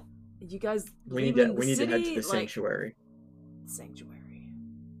now. You guys We live need in to the we need to head to city? the sanctuary. Sanctuary.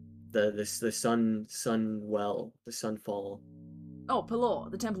 The sunfall. Oh,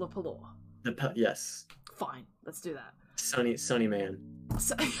 Pelor, the Temple of Pelor. Yes, Fine, let's do that. sunny man.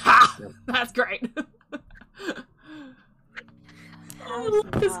 So, Yep. That's great. I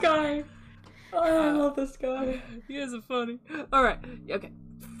love this guy. Oh, I love this guy. You guys are funny. Alright, okay.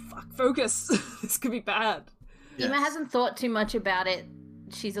 Fuck, focus. This could be bad. Ema Yes. hasn't thought too much about it.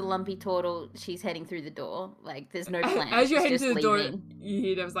 She's a lumpy turtle. She's heading through the door. Like, there's no plan. As you're She's heading just to the door, leaving. you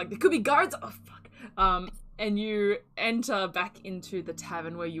hear Dev's like, there could be guards. Oh, fuck. And you enter back into the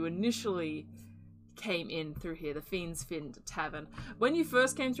tavern where you initially came in through here, the Fiend's Fin Tavern. When you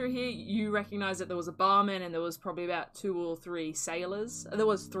first came through here, you recognized that there was a barman and there was probably about 2 or 3 sailors. There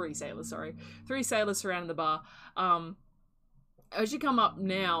was 3 sailors, sorry. 3 sailors surrounding the bar. As you come up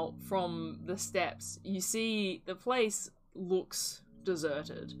now from the steps, you see the place looks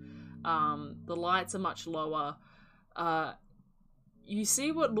deserted. The lights are much lower. You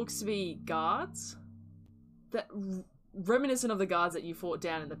see what looks to be guards that reminiscent of the guards that you fought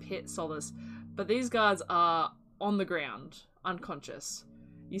down in the pit, Solace, but these guards are on the ground, unconscious.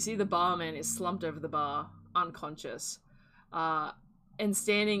 You see the barman is slumped over the bar, unconscious. And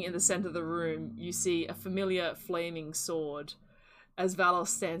standing in the center of the room, you see a familiar flaming sword as Valos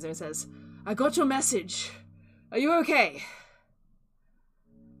stands there and says, I got your message. Are you okay?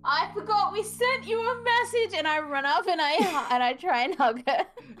 I forgot we sent you a message, and I run up and I try and hug her.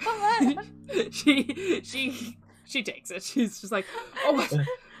 Come on. she takes it. She's just like, oh,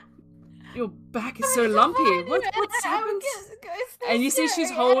 your back is so lumpy. What's happened? And you see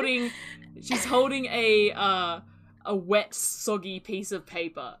she's holding a wet, soggy piece of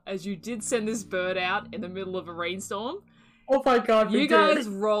paper. As you did send this bird out in the middle of a rainstorm. Oh my god, You guys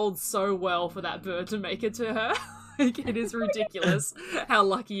rolled so well for that bird to make it to her. Like, it is ridiculous how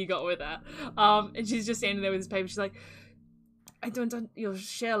lucky you got with that. And she's just standing there with this paper. She's like, your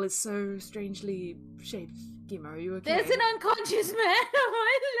shell is so strangely shaped. Gima, are you okay? There's an unconscious man on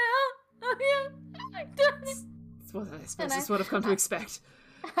my shell. Oh, yeah. That's what I suppose is what I've come to expect.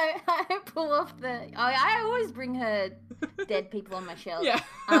 I pull off the. I always bring her dead people on my shell. Yeah.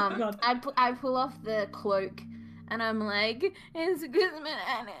 God. I pull off the cloak, and I'm like, it's Guzman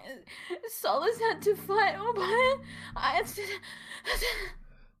and Solace had to fight.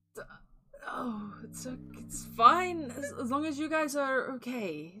 Oh, it's fine as long as you guys are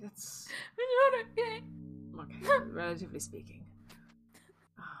okay. That's Not okay. okay, relatively speaking.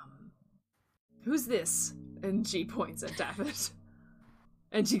 Who's this? And she points at Daffod.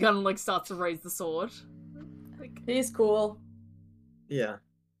 And she kind of like starts to raise the sword. Like, He's cool. Yeah,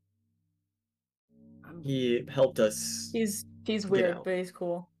 I'm, he helped us. He's weird, out. but he's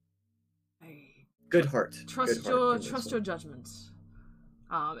cool. I Good heart. trust Good heart in your this one. judgment.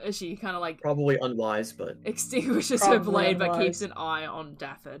 As she kind of like Probably unwise, but extinguishes her Probably blade but unwise. keeps an eye on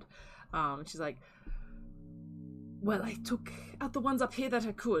Daffod. She's like, well, I took out the ones up here that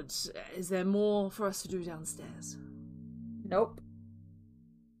I could. Is there more for us to do downstairs? Nope.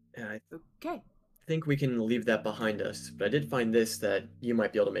 yeah, I Okay. think we can leave that behind us. But I did find this that you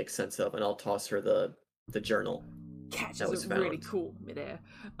might be able to make sense of, and I'll toss her the journal. Catches was it really found. cool midair.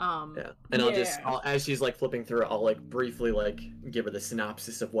 Yeah, and Yeah. as she's like flipping through it, I'll like briefly like give her the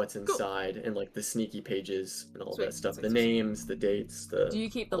synopsis of what's inside and like the sneaky pages and all Sweet, that stuff, sweet, the sweet. names, the dates, the Do you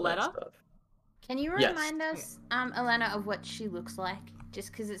keep the all that letter? stuff. Can you Yes. remind us, Elena, of what she looks like?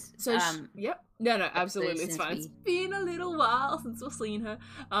 Just because it's So yep, no, absolutely, it's since fine. It's we- been a little while since we've seen her.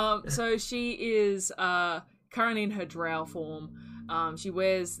 So she is currently in her drow form. She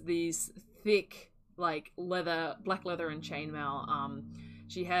wears these thick, like black leather and chainmail.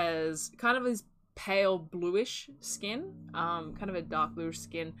 She has kind of this pale bluish skin, kind of a dark bluish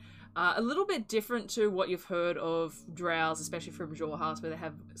skin. A little bit different to what you've heard of drows, especially from Jorhas, where they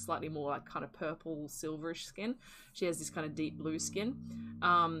have slightly more like kind of purple, silverish skin. She has this kind of deep blue skin,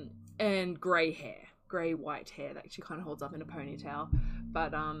 and grey hair, grey-white hair that she kind of holds up in a ponytail.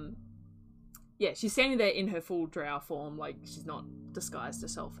 But yeah, she's standing there in her full drow form, like she's not disguised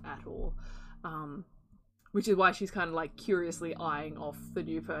herself at all. Which is why she's kind of like curiously eyeing off the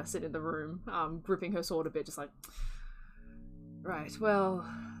new person in the room, gripping her sword a bit, just like, right, well,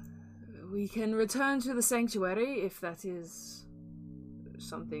 we can return to the sanctuary if that is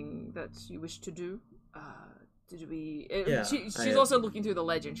something that you wish to do. Did we? Yeah, She's also looking through the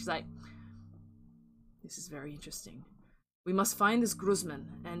legend. She's like, this is very interesting. We must find this Gruzman,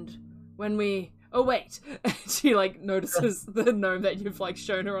 and when we... Oh, wait. She, like, notices the gnome that you've, like,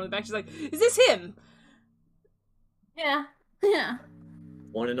 shown her on the back. She's like, is this him? Yeah. Yeah.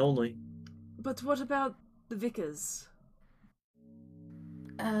 One and only. But what about the Vickers?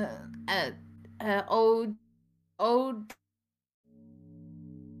 Old.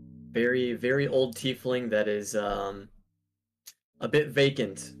 Very, very old tiefling that is a bit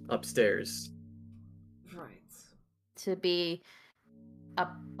vacant upstairs. Right. To be a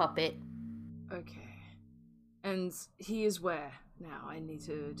puppet. Okay. And he is where now? I need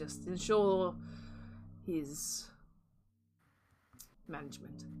to just ensure his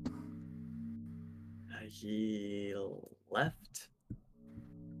management. He left.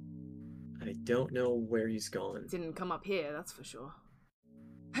 I don't know where he's gone. Didn't come up here, that's for sure.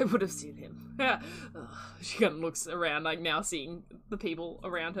 I would have seen him. Ugh, she kind of looks around, like now seeing the people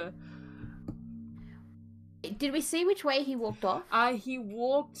around her. Did we see which way he walked off? He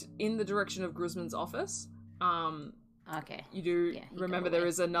walked in the direction of Gruzman's office. Okay. You do Yeah, he remember got there away.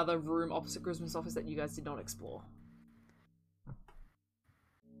 is another room opposite Gruzman's office that you guys did not explore.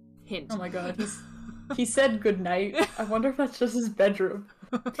 Hint. Oh my god, he said goodnight. I wonder if that's just his bedroom.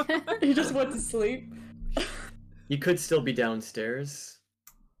 He just went to sleep. He could still be downstairs.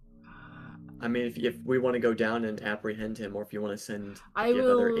 I mean, if we want to go down and apprehend him, or if you want to send I if you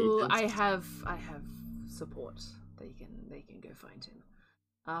have other will. agents. I have support. They can go find him.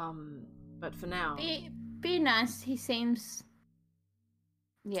 But for now, Be nice. He seems.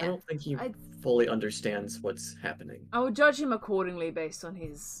 I Yeah. don't think he I- fully understands what's happening. I will judge him accordingly based on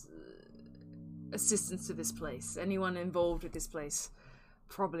his assistance to this place. Anyone involved with this place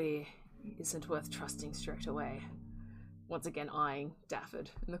probably isn't worth trusting straight away. Once again, eyeing Dafford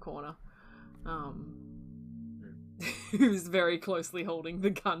in the corner, who's very closely holding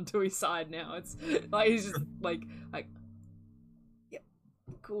the gun to his side now. It's like he's just like, yep,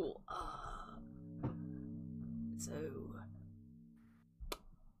 cool. So,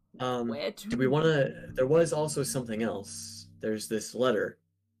 where to? Do we want to? There was also something else. There's this letter.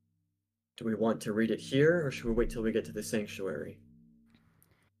 Do we want to read it here, or should we wait till we get to the sanctuary?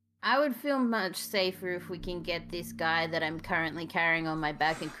 I would feel much safer if we can get this guy that I'm currently carrying on my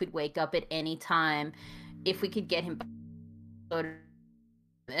back and could wake up at any time. If we could get him sort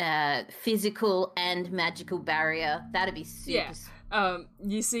of physical and magical barrier, that'd be super. Yeah.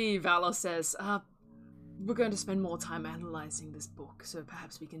 You see Valor says, we're going to spend more time analyzing this book, so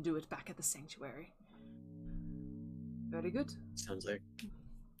perhaps we can do it back at the sanctuary. Very good. Sounds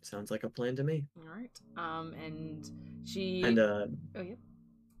like a plan to me. Alright. And she... And Oh, yeah.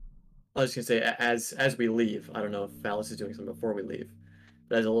 I was just gonna say, as we leave, I don't know if Valis is doing something before we leave,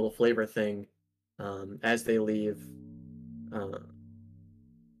 but as a little flavor thing, as they leave,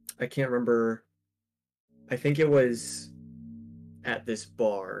 I can't remember. I think it was at this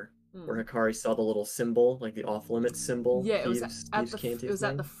bar where Hikari saw the little symbol, like the off-limits symbol. Yeah, it was Thieves' at Canty it was at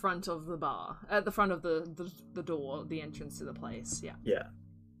thing. the front of the bar. At the front of the door, the entrance to the place, yeah. Yeah.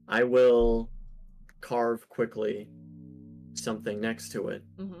 I will carve quickly something next to it.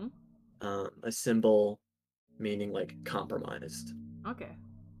 Mm-hmm. A symbol meaning like compromised. Okay.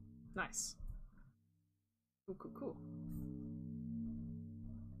 Nice. Cool.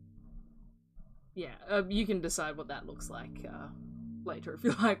 Yeah, you can decide what that looks like later if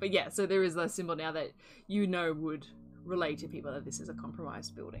you like. But yeah, so there is a symbol now that you know would relate to people that this is a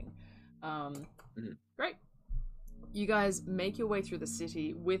compromised building. Great. You guys make your way through the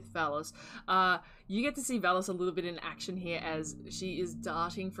city with Valos. You get to see Valos a little bit in action here as she is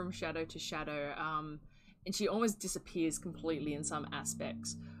darting from shadow to shadow, and she almost disappears completely in some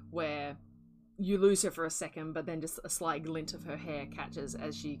aspects where you lose her for a second, but then just a slight glint of her hair catches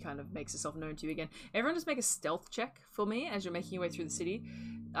as she kind of makes herself known to you again. Everyone just make a stealth check for me as you're making your way through the city,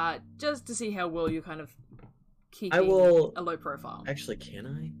 just to see how well you're kind of keeping I will a low profile. actually. Can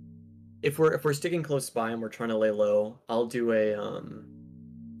I? If we're sticking close by and we're trying to lay low, I'll do a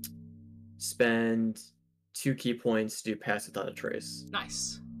spend 2 key points to do pass without a trace.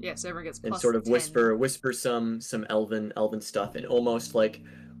 Nice. Yes, everyone gets And plus sort of 10. whisper some elven stuff, and almost like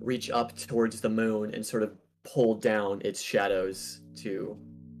reach up towards the moon and sort of pull down its shadows to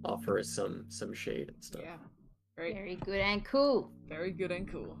offer some shade and stuff. Yeah. Very, Very good and cool. very good and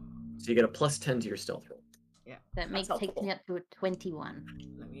cool. So you get a +10 to your stealth roll. That takes helpful. me up to a 21.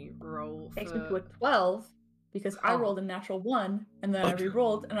 Let me roll Takes me to for... a 12 because I Oh. rolled a natural 1 and then I Oh.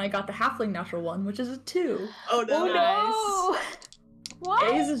 re-rolled and I got the halfling natural 1, which is a 2. Oh no!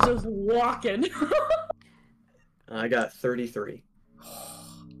 What? Ace is just walking. I got 33.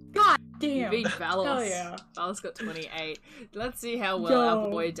 God You damn. beat Valos. Hell yeah. Valos got 28. Let's see how well our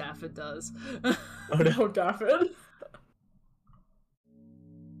Yo. boy Daffod does. Oh no. No, Daffod.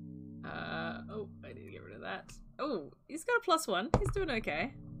 Oh, I need to get rid of that. Oh, he's got a +1. He's doing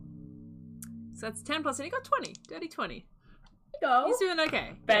okay. So that's 10 plus, and he got 20. Dirty 20. Go. He's doing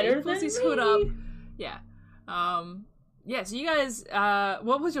okay. Better Yeah, he pulls than his hood up. me. Yeah. Yeah, so you guys,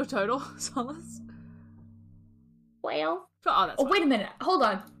 what was your total, Solace? Well. Oh, that's Oh, fine. wait a minute. Hold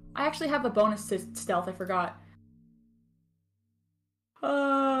on. I actually have a bonus to stealth. I forgot.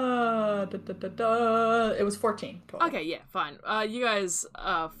 It was 14 total. Okay, yeah, fine. You guys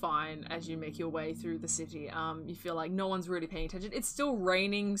are fine as you make your way through the city. You feel like no one's really paying attention. It's still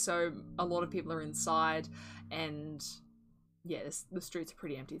raining, so a lot of people are inside, and yeah, the streets are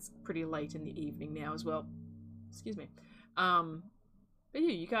pretty empty. It's pretty late in the evening now as well. Excuse me. But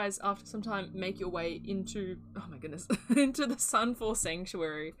yeah, you guys, after some time, make your way into, oh my goodness, into the Sunfall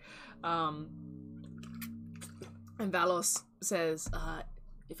Sanctuary. And Valos says,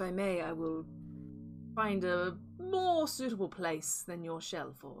 if I may, I will find a more suitable place than your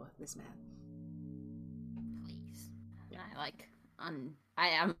shell for this man. Please. I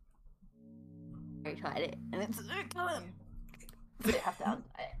am very tired and it's I have to untie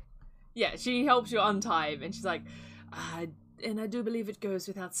it. Yeah, she helps you untie him, and she's like, and I do believe it goes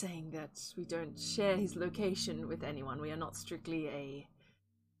without saying that we don't share his location with anyone. We are not strictly a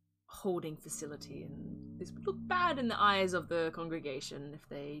holding facility, and this would look bad in the eyes of the congregation if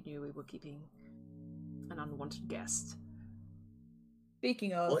they knew we were keeping an unwanted guest.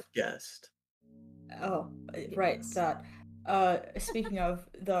 Speaking of. What guest? Oh, right, Yes. that. Speaking of,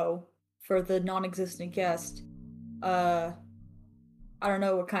 though, for the non-existent guest, I don't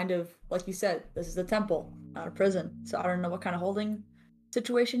know what kind of, like you said, this is a temple, not a prison, so I don't know what kind of holding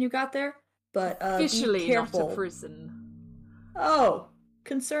situation you got there, but Officially be not careful. a prison. Oh,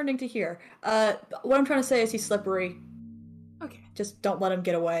 concerning to hear. What I'm trying to say is he's slippery. Okay, Just don't let him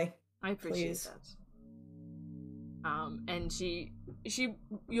get away. I appreciate Please. that. And she,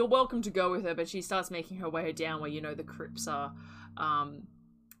 you're welcome to go with her, but she starts making her way down where you know the crypts are,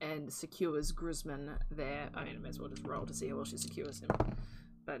 and secures Grisman there. I mean, I may as well just roll to see how well she secures him,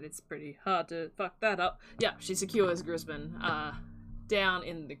 but it's pretty hard to fuck that up. Yeah, she secures Grisman, down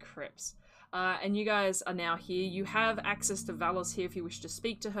in the crypts. And you guys are now here. You have access to Valos here if you wish to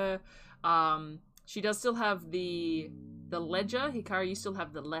speak to her. She does still have the ledger. Hikari, you still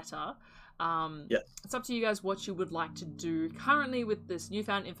have the letter. Yes. It's up to you guys what you would like to do currently with this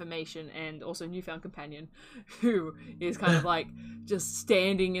newfound information and also newfound companion who is kind of like just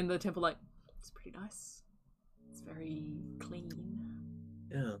standing in the temple like, it's pretty nice. It's very clean.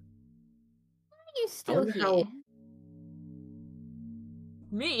 Yeah. Why are you still wonder here? how-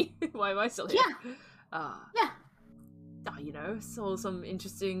 Me? Why am I still here? Yeah. You know, saw some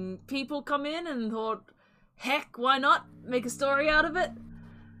interesting people come in and thought, heck, why not make a story out of it?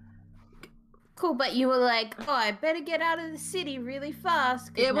 Cool, but you were like, oh, I better get out of the city really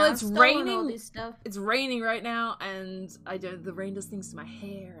fast. 'cause Yeah, well, now it's I've stolen all raining. this stuff. It's raining right now, and the rain does things to my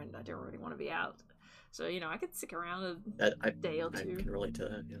hair, and I don't really want to be out. So, you know, I could stick around a day or I two. can relate to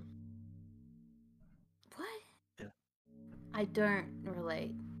that. Yeah. What? Yeah. I don't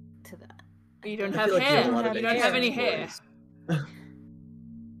relate to that. You don't I have feel like you have hair. a lot of You don't have any interesting hair. stories.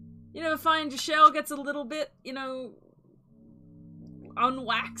 You never find your shell gets a little bit, you know,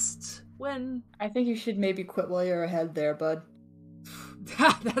 unwaxed when I think you should maybe quit while you're ahead there, bud.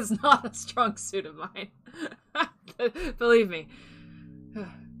 that's not a strong suit of mine. Believe me.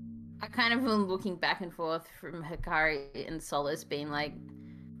 I kind of am looking back and forth from Hikari and Solace being like,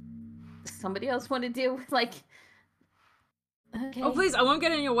 does somebody else want to deal with, like... Okay. Oh, please, I won't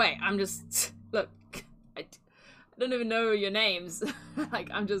get in your way. I'm just... Look, I don't even know your names. Like,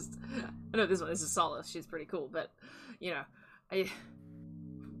 I'm just... I know this one is a Solace. She's pretty cool, but you know,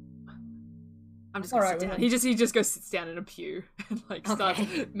 I'm just gonna Alright, sit down. well He just goes sits down in a pew and like starts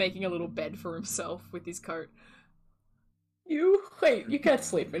Okay. making a little bed for himself with his coat. You can't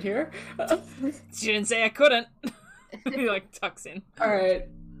sleep in here. She didn't say I couldn't. He like tucks in. All right.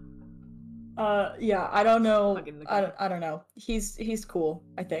 Yeah, I don't know. Plug in the I don't know. He's cool,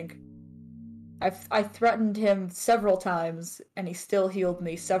 I think. I threatened him several times, and he still healed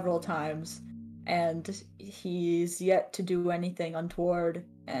me several times, and he's yet to do anything untoward,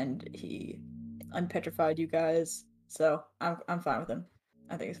 and he unpetrified you guys. So I'm fine with him.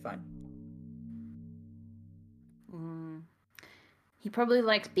 I think he's fine. He probably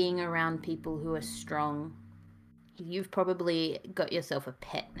likes being around people who are strong. You've probably got yourself a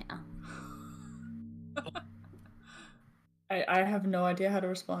pet now. I have no idea how to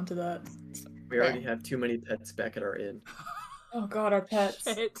respond to that. We already have too many pets back at our inn. Oh god, our pets.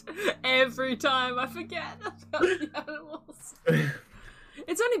 Shit. Every time I forget about the animals.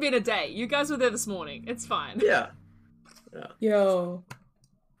 It's only been a day. You guys were there this morning. It's fine. Yeah. Yo,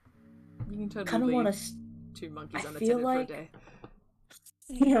 You can totally kind of leave want to. two monkeys I unattended feel for like- a day.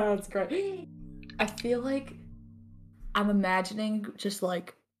 Yeah, that's great. I feel like I'm imagining just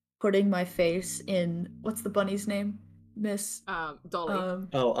like putting my face in what's the bunny's name? Miss Dolly.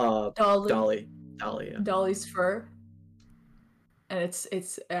 Dolly. Dolly, yeah. Dolly's fur. And it's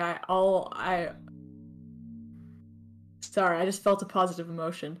sorry, I just felt a positive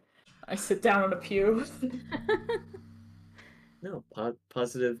emotion. I sit down on a pew. No,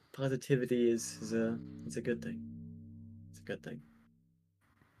 positivity is a good thing. It's a good thing.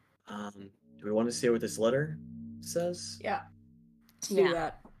 Do we want to see what this letter says? Yeah. Let's Yeah. do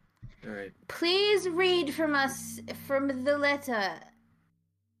that. All right. Please read from the letter.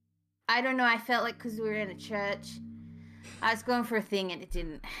 I don't know, I felt like because we were in a church. I was going for a thing and it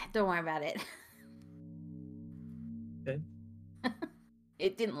didn't. Don't worry about it. Okay.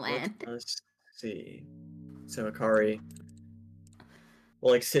 It didn't land. Let us see. So Akari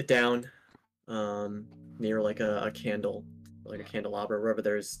will like sit down near like a candle, like a candelabra, wherever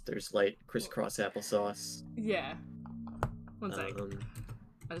there's light, crisscross applesauce. Yeah. One sec. Um,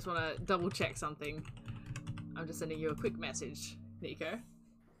 I just want to double check something. I'm just sending you a quick message, Nico.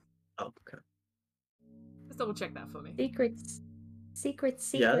 oh, okay. Just double check that for me. Secrets.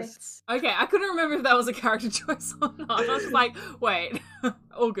 Secrets. Yes. Okay, I couldn't remember if that was a character choice or not. I was just like, wait,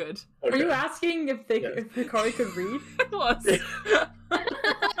 all good. Are you Okay. asking if Yes. if Hikari could read? It was.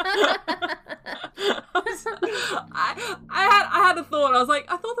 I had a thought. I was like,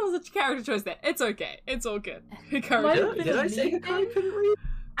 I thought there was a character choice there. It's okay. It's all good. Might Character. have been Did a I say me Hikari thing? couldn't read?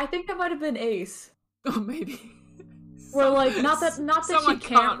 I think that might have been Ace. Oh, maybe. Where like not that Someone she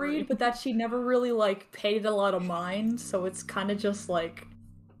can't read, but that she never really like paid a lot of mind, so it's kind of just like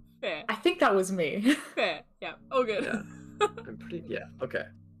Fair. I think that was me. Fair. Yeah. All good. Yeah. I'm pretty. Yeah. Okay.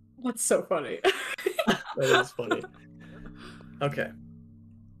 That's so funny. That is funny. Okay.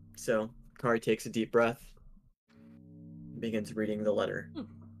 So Kari takes a deep breath, begins reading the letter.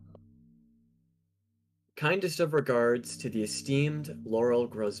 Kindest of regards to the esteemed Laurel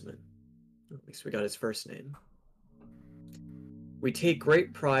Grossman. At least we got his first name. We take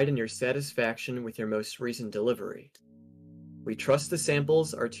great pride in your satisfaction with your most recent delivery. We trust the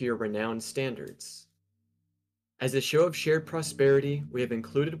samples are to your renowned standards. As a show of shared prosperity, we have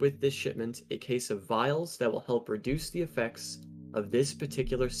included with this shipment a case of vials that will help reduce the effects of this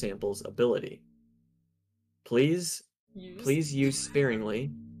particular sample's ability. Please use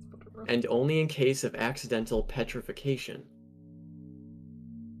sparingly, and only in case of accidental petrification.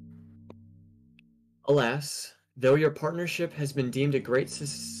 Alas, though your partnership has been deemed a great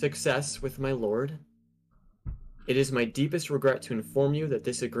success with my lord, it is my deepest regret to inform you that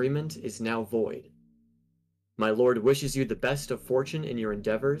this agreement is now void. My lord wishes you the best of fortune in your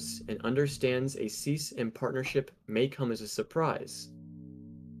endeavors and understands a cease in partnership may come as a surprise.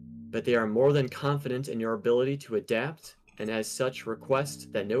 But they are more than confident in your ability to adapt, and as such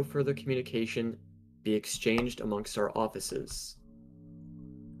request that no further communication be exchanged amongst our offices.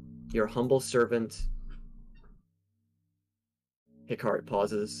 Your humble servant, Hikari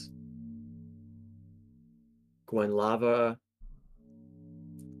pauses. Gwenlava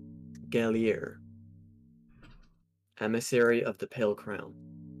Gallier, emissary of the Pale Crown.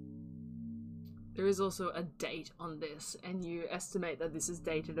 There is also a date on this, and you estimate that this is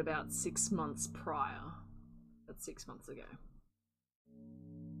dated about 6 months prior. That's 6 months ago.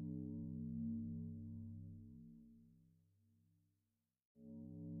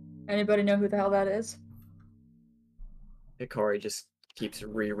 Anybody know who the hell that is? Hikari just keeps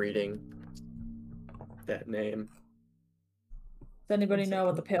rereading that name. Does anybody One know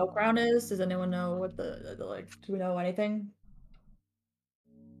what the second. pale crown is? Does anyone know what the like? Do we know anything?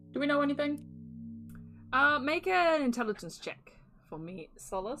 Do we know anything? Make an intelligence check for me,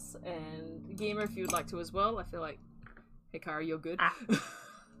 Solace, and Gamer if you'd like to as well. I feel like Hikari, you're good. Ah.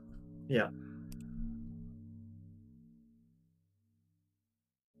 Yeah.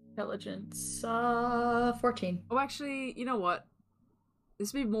 Intelligence, 14. Oh, actually, you know what?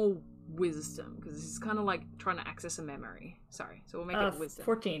 This would be more wisdom because this is kind of like trying to access a memory. Sorry, so we'll make it wisdom.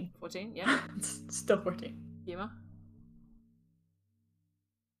 14. 14, yeah. It's still 14. Gamer.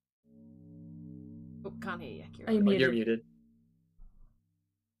 Oh, can't hear you. Kira. Are you Oh, muted? you're muted.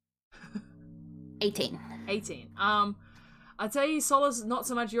 18. 18. I'd say Solace, not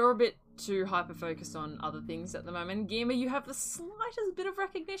so much. You're a bit too hyper focused on other things at the moment. Gamer, you have the slightest bit of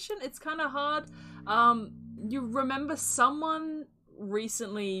recognition. It's kind of hard. You remember someone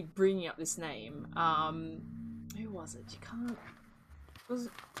recently bringing up this name. Who was it? You can't. Was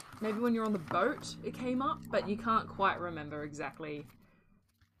it maybe when you're on the boat it came up, but you can't quite remember exactly.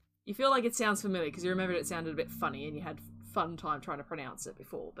 You feel like it sounds familiar because you remembered it sounded a bit funny and you had fun time trying to pronounce it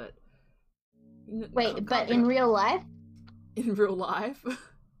before, but. Wait, but in real life? In real life?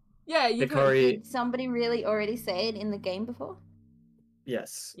 Yeah, you've Hikari, Did somebody really already say it in the game before?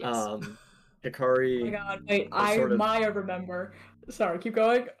 yes. Yes. Hikari, Oh my god, wait, was I sort of- might remember. Sorry, keep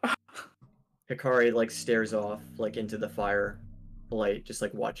going. Hikari like stares off like into the fire light, just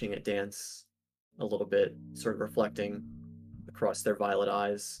like watching it dance a little bit, sort of reflecting across their violet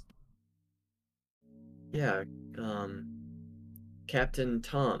eyes. Yeah, Captain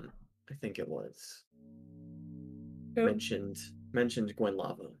Tom, I think it was, Who? mentioned Gwen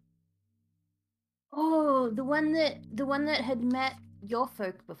Lava. Oh, the one that had met your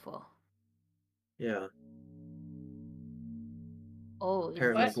folk before. Yeah, Oh,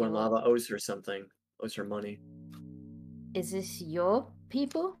 apparently What? Gwen Lava owes her something, owes her money. Is this your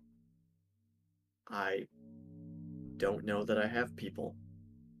people? I don't know that I have people.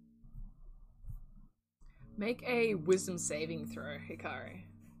 Make a wisdom saving throw, Hikari.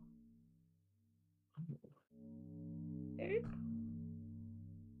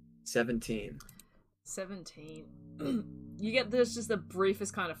 17. 17. You get there's just the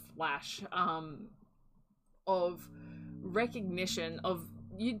briefest kind of flash of recognition of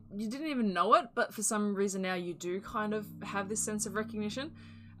you didn't even know it, but for some reason now you do kind of have this sense of recognition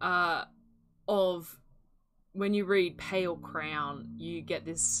of when you read Pale Crown, you get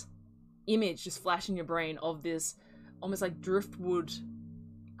this image just flash in your brain of this almost like driftwood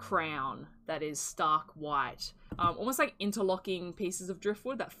crown that is stark white, almost like interlocking pieces of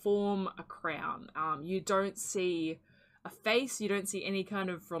driftwood that form a crown. You don't see a face, you don't see any kind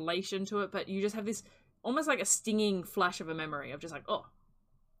of relation to it, but you just have this almost like a stinging flash of a memory of just like, oh,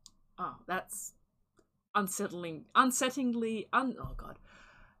 that's unsettlingly, oh god,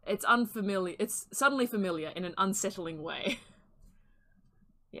 it's unfamiliar, it's suddenly familiar in an unsettling way.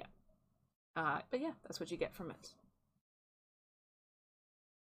 Yeah. But yeah, that's what you get from it.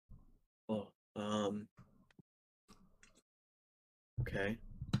 Oh, okay.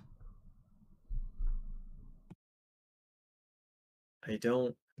 I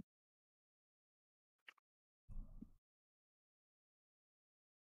don't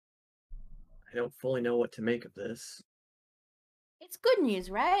fully know what to make of this. It's good news,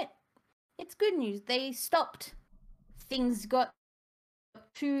 right? It's good news. They stopped. Things got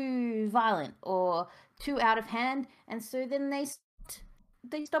too violent or too out of hand, and so then they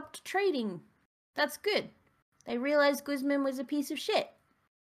stopped trading. That's good. They realized Guzman was a piece of shit.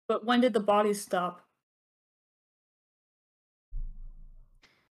 But when did the bodies stop?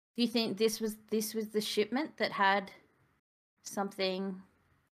 Do you think this was the shipment that had something?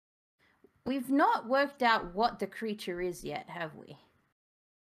 We've not worked out what the creature is yet, have we?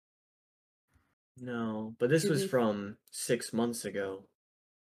 No, but this Did was we- from 6 months ago.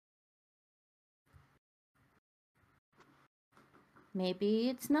 Maybe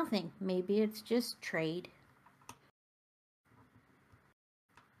it's nothing. Maybe it's just trade.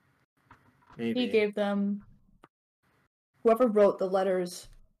 Maybe. He gave them. Whoever wrote the letters.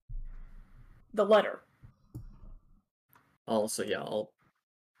 The letter Also, yeah,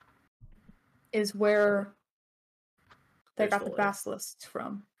 is where they There's got the the letter. basilisk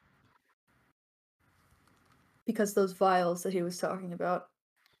from. Because those vials that he was talking about,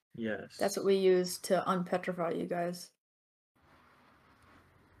 yes. that's what we used to unpetrify you guys.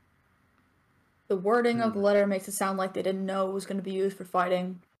 The wording of the letter makes it sound like they didn't know it was going to be used for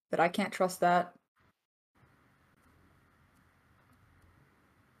fighting, but I can't trust that.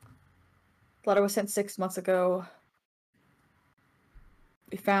 The letter was sent 6 months ago.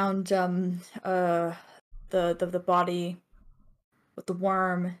 We found the body with the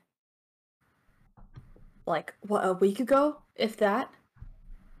worm, like, what, a week ago? If that?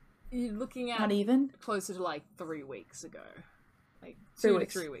 You're looking at Not even? closer to like 3 weeks ago. Like 3 2 to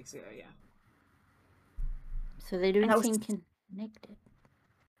weeks. 3 weeks ago, yeah. So they don't And I was- seem connected.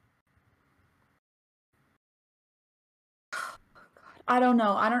 I don't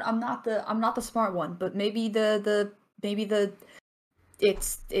know. I'm not the smart one, but maybe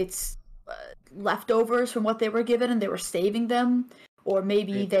it's leftovers from what they were given and they were saving them, or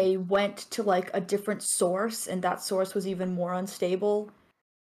maybe Maybe. they went to like a different source and that source was even more unstable.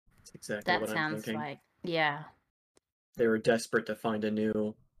 That's exactly That what I'm sounds thinking. like, yeah. They were desperate to find a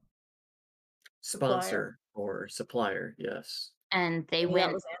new Supplier. sponsor or supplier. Yes. And they Maybe that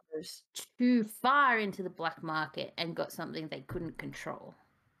went was Anders. too far into the black market and got something they couldn't control.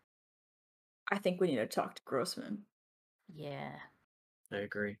 I think we need to talk to Grossman. Yeah. I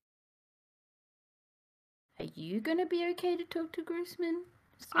agree. Are you gonna be okay to talk to Grossman?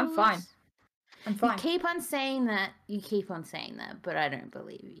 I'm fine. Solas? I'm You fine keep on saying that. You keep on saying that, but I don't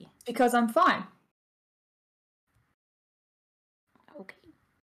believe you. because I'm fine. Okay.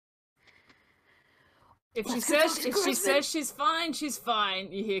 If she Let's go talk says to if she Grossman. says she's fine, she's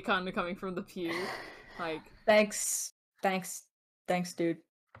fine. You hear kind of coming from the pew, like Thanks, dude.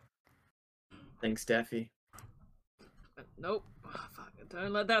 Thanks, Daffy. nope. Oh, fuck.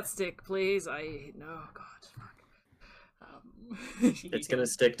 Don't let that stick, please. No, God, fuck. It's gonna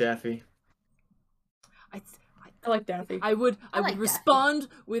stick, Daffy. I like Daffy. I would like would Daffy. respond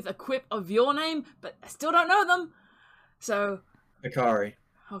with a quip of your name, but I still don't know them. So Hikari.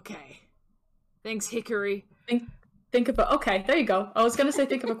 okay. Thanks, Hickory. Think of a okay. There you go. I was gonna say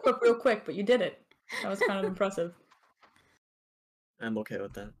think of a quip real quick, but you did it. That was kind of impressive. I'm okay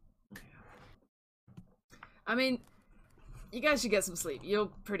with that. I mean, you guys should get some sleep. You're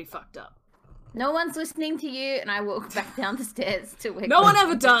pretty fucked up. No one's listening to you, and I walk back down the stairs to where No one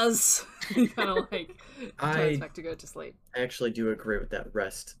ever Grossman is. does. He kind of like turns back to go to sleep. I actually do agree with that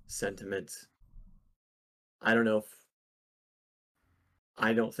rest sentiment. I don't know if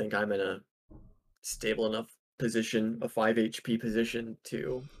I don't think I'm in a stable enough position, a 5 HP position,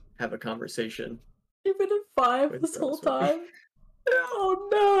 to have a conversation. You've been at 5 With this whole Grossman. time. Oh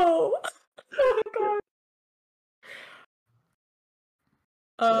no! Oh my god.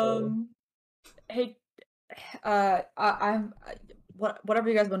 So- Hey, whatever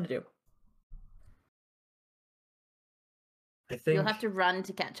you guys want to do. I think You'll have to run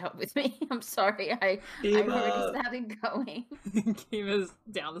to catch up with me. I'm sorry. I'm already started going. Kima's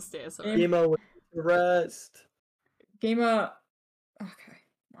down the stairs. Sorry. Emo with the rest. Gema. Okay.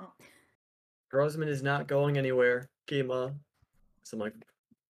 Well, Grossman is not going anywhere. Kima. So I'm like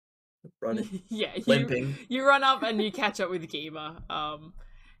running, Yeah, limping. you run up and you catch up with Kima.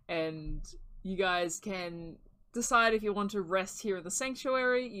 And you guys can decide if you want to rest here in the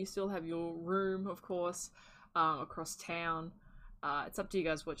sanctuary. You still have your room, of course, across town. It's up to you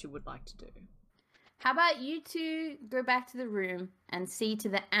guys what you would like to do. How about you two go back to the room and see to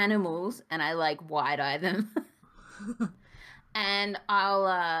the animals, and I like wide eye them, and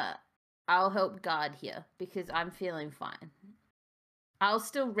I'll help guard here because I'm feeling fine. I'll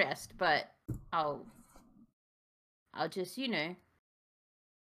still rest, but I'll just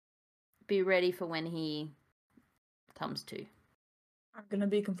be ready for when he comes to. I'm gonna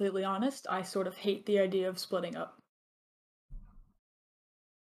be completely honest. I sort of hate the idea of splitting up.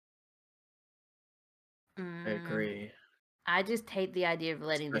 I agree. I just hate the idea of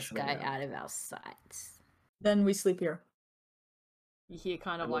letting Especially this guy now. out of our sights. Then we sleep here. You hear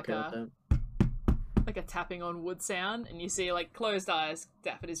kind of I'm like okay with that. a tapping on wood sound, and you see like closed eyes.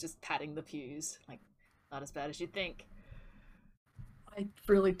 Daffod is just patting the pews, like not as bad as you'd think. I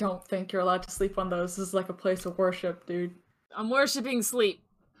really don't think you're allowed to sleep on those. This is like a place of worship, dude. I'm worshipping sleep.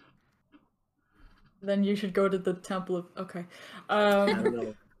 Then you should go to the temple of. Okay. I don't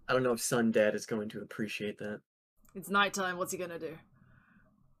know. I don't know if Sun Dad is going to appreciate that. It's nighttime. What's he gonna do?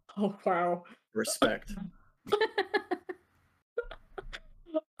 Oh wow. Respect.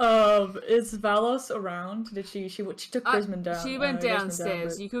 Is Valos around? Did she took Brisman down? She went Grossman down,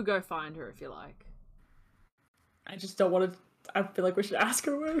 downstairs. but You could go find her if you like. I just don't want to. I feel like we should ask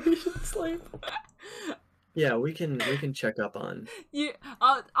her where we should sleep. Yeah, we can check up on.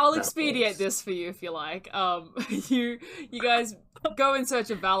 I'll That expedite was- this for you if you like. You guys go in search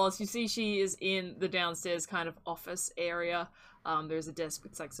of Valos. You see she is in the downstairs kind of office area. There's a desk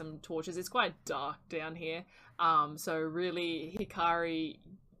with like some torches. It's quite dark down here. So really, Hikari,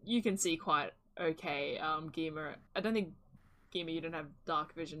 you can see quite okay. Gima, I don't think Gima, you don't have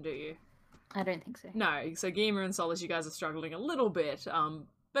dark vision, do you? I don't think so. No. So Gima and Solace, you guys are struggling a little bit.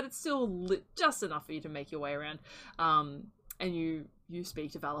 But it's still lit just enough for you to make your way around. and you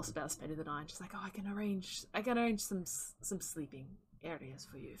speak to Valis about spending the night. She's like, oh, I can arrange some sleeping areas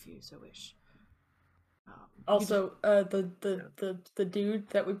for you if you so wish. Also, the dude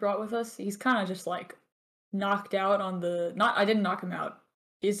that we brought with us, he's kind of just like knocked out on the. Not, I didn't knock him out.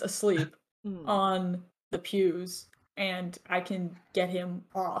 He's asleep on the pews, and I can get him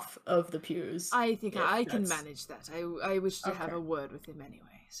off of the pews. I think Yeah, I can that's- manage that. I wish to have Okay. a word with him anyway.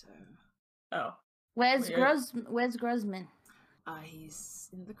 So, Oh, Where's Weird. Where's Grossman? he's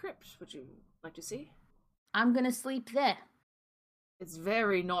in the crypt. Would you like to see? I'm gonna sleep there. It's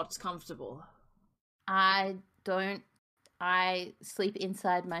very not comfortable. I don't. I sleep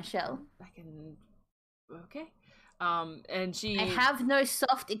inside my shell. I can. Okay. And she. I have no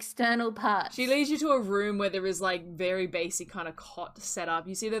soft external parts. She leads you to a room where there is like very basic kind of cot set up.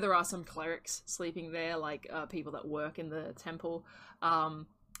 You see that there are some clerics sleeping there, like people that work in the temple.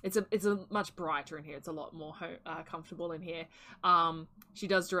 It's a much brighter in here. It's a lot more comfortable in here. She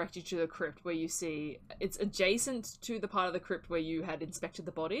does direct you to the crypt where you see it's adjacent to the part of the crypt where you had inspected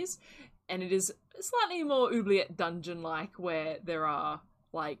the bodies, and it is slightly more oubliette dungeon-like where there are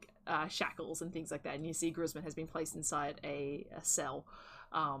like shackles and things like that. And you see Grisman has been placed inside a cell,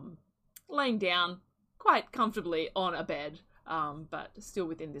 laying down quite comfortably on a bed, but still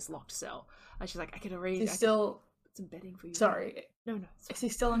within this locked cell. And she's like, I can arrange. he's still. Put some bedding for you. Sorry, No. is he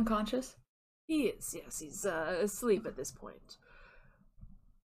still unconscious? He is, yes. He's asleep at this point.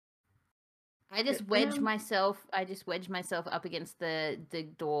 I just Good for wedge him. myself. I just wedge myself up against the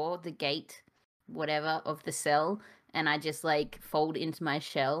door, the gate, whatever of the cell, and I just like fold into my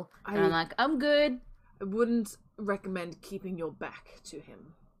shell. And I'm like, I'm good. I wouldn't recommend keeping your back to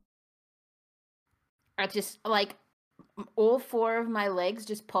him. I just like all four of my legs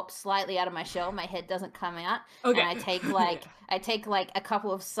just pop slightly out of my shell. My head doesn't come out, Okay. and I take like a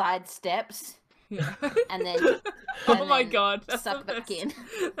couple of side steps, Yeah. and then Oh and my then god. That's suck the back best. in.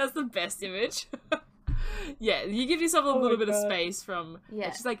 That's the best image. Yeah, you give yourself a Oh my little bit of God. space from. Yeah.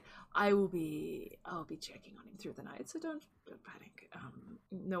 And she's like, I'll be checking on him through the night, so don't panic.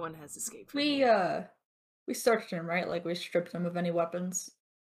 No one has escaped. From here. We searched him, right? Like we stripped him of any weapons.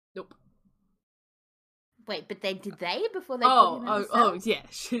 Nope. Wait, but did they before they put him in the cell? Yeah.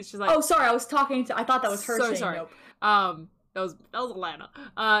 She's like, Oh, sorry, I was talking to. I thought that was her So saying sorry. nope. That was Alana.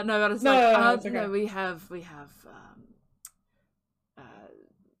 No, but it's No, like, no, it's okay. no, we have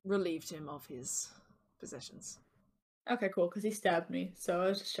relieved him of his possessions. Okay, cool, because he stabbed me, so I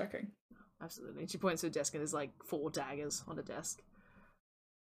was just checking. Absolutely. And she points to a desk and there's like 4 daggers on a desk.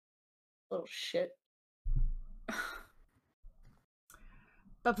 Little shit.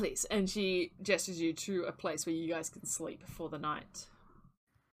 But please, and she gestures you to a place where you guys can sleep for the night.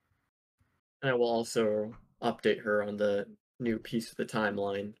 And I will also update her on the new piece of the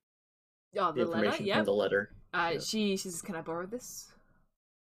timeline, Oh, the the letter, information yeah. from the letter. Yeah. She says, can I borrow this?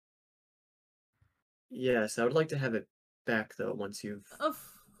 Yes, I would like to have it back though once you've. Of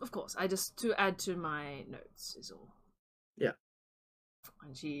course. I just, to add to my notes is all. Yeah.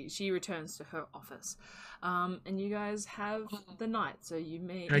 And she returns to her office. And you guys have the night, so you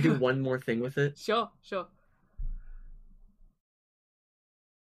may... Can I do one more thing with it Sure.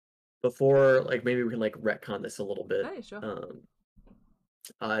 before? Like maybe we can like retcon this a little bit. Hey, sure.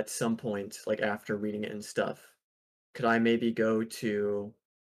 At some point, like after reading it and stuff, could I maybe go to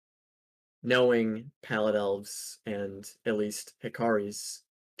knowing Pallid Elves and at least Hikari's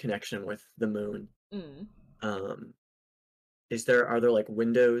connection with the moon? Mm. Are there like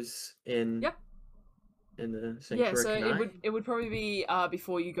windows in Yep. in the Yeah, sanctuary? so Can it would probably be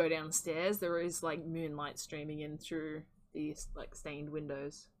before you go downstairs. There is like moonlight streaming in through these like stained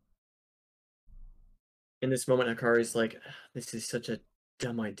windows. In this moment, Hikari's like, this is such a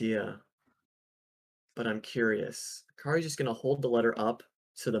dumb idea, but I'm curious. Hikari's just gonna hold the letter up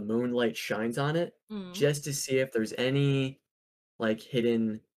so the moonlight shines on it, Mm. just to see if there's any like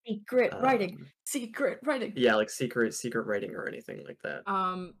hidden, Secret writing. um, Secret writing. yeah, like secret writing or anything like that.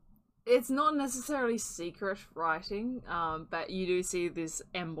 It's not necessarily secret writing, but you do see this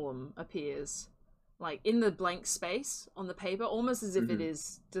emblem appears, like in the blank space on the paper, almost as if it Mhm.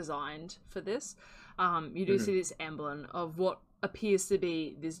 is designed for this. You do see this emblem of what appears to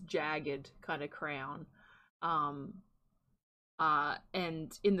be this jagged kind of crown,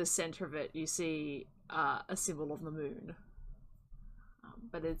 and in the center of it, you see a symbol of the moon.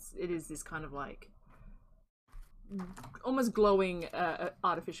 But it is this kind of like almost glowing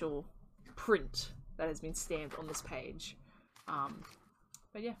artificial print that has been stamped on this page.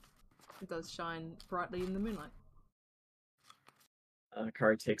 But yeah, it does shine brightly in the moonlight.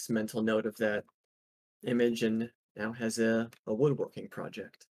 Hikari takes mental note of that image and now has a woodworking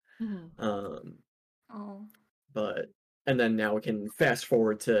project. Mm-hmm. Oh. But and then now we can fast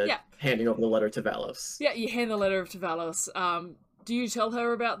forward to Yeah. handing over the letter to Valos. Yeah, you hand the letter to Valos. Do you tell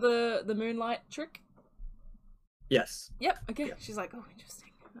her about the moonlight trick? Yes. Yep. Okay. Yeah. She's like, oh, interesting.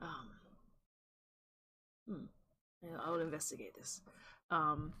 Yeah, I will investigate this.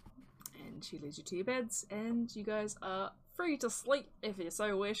 And she leads you to your beds, and you guys are free to sleep if you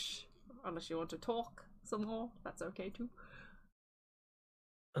so wish, unless you want to talk some more. That's okay too.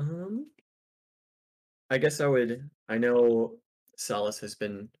 I guess I know Solace has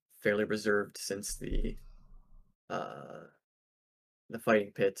been fairly reserved since the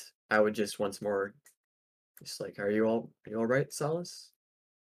fighting pit. I would just once more, just like, are you all right, Solace?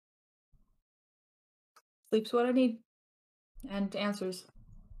 Sleep's what I need. And answers.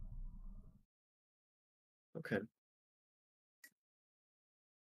 Okay.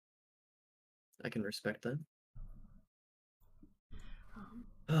 I can respect that.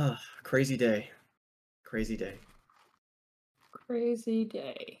 Crazy day. Crazy day. Crazy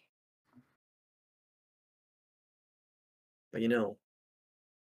day. But you know,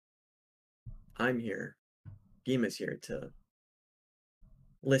 I'm here. Gima's here to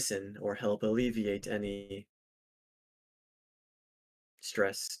listen or help alleviate any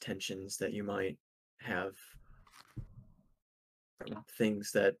stress, tensions that you might have from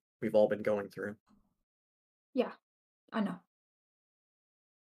things that we've all been going through. Yeah, I know.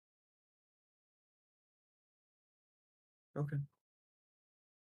 Okay.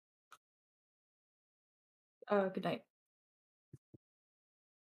 Good night.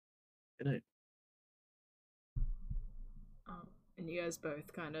 Good night. And you guys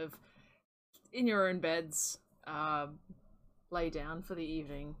both kind of, in your own beds, lay down for the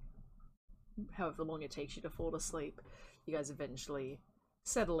evening. However long it takes you to fall asleep, you guys eventually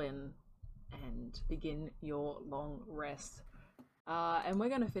settle in and begin your long rest. And we're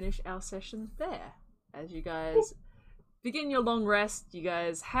going to finish our session there. As you guys begin your long rest, you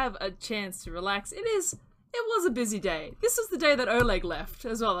guys have a chance to relax. It was a busy day. This was the day that Oleg left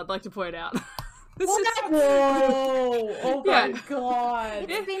as well, I'd like to point out. Whoa! Oh my Yeah. god!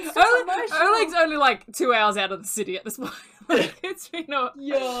 It's been so emotional. Oleg's only like 2 hours out of the city at this point. Like, it's been a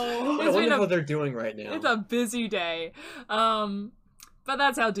Yo! I It's been wonder a- what they're doing right now. it's a busy day. But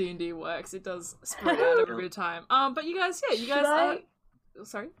that's how D&D works. It does spread out over a bit of time. But you guys, yeah, you guys Should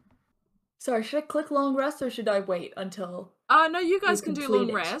sorry? Sorry, should I click long rest or should I wait until... No, you guys You can do complete long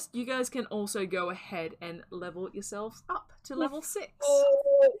it. rest. You guys can also go ahead and level yourselves up to level 6.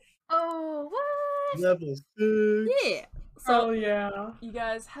 Oh, what? Level 6. Yeah. So Oh yeah. you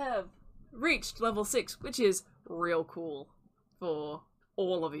guys have reached level 6, which is real cool for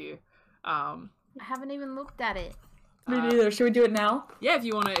all of you. I haven't even looked at it. Me neither. Should we do it now? Yeah, if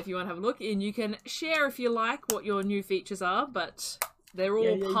you wanna have a look, and you can share if you like what your new features are, but they're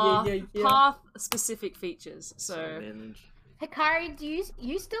all Yeah. path specific features. So manage. Hikari, do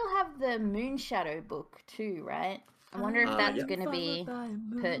you still have the Moon Shadow book too, right? I wonder if that's yeah. going to be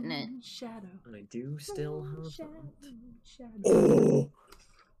pertinent. Shadow. I do still have Shadow. Oh!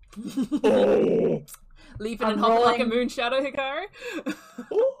 Oh! Leaping I'm and hopping like a rolling- moon shadow, Hikari.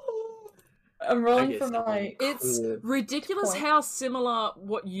 I'm rolling get for something. my... It's Cool. ridiculous Point. how similar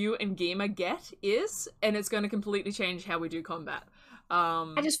what you and Gima get is, and it's going to completely change how we do combat.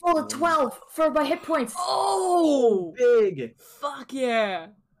 I just rolled a 12 for my hit points. Oh, Big! fuck yeah!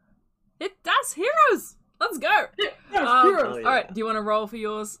 That's heroes. Let's go. Yes, Um, heroes. Oh, yeah. All right, do you want to roll for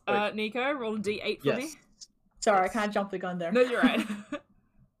yours, Wait. Nico? Roll a d8 for Yes. me. Sorry, I kind of jumped the gun there. No, you're right.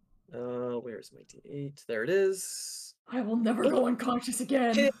 Where's my D8? There it is. I will never go unconscious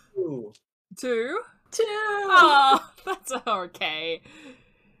again. 2. 2. 2! Oh, that's okay.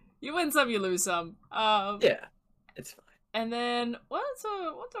 You win some, you lose some. Yeah, it's fine. And then what's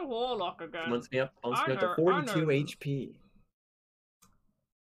a warlock again? Bumps me up I to know. 42 HP.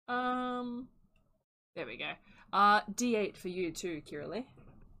 There we go. D8 for you too, Kiralee.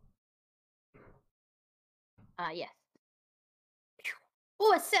 Yes.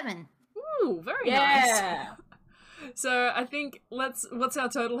 Oh, a 7. Ooh, very Yeah! nice. So I think what's our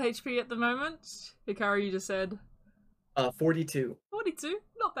total HP at the moment? Hikari, you just said 42. 42.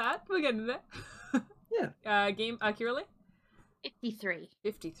 Not bad. We're getting there. Yeah. Kiralee? 53.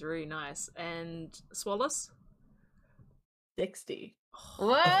 53, nice. And Swallows? 60.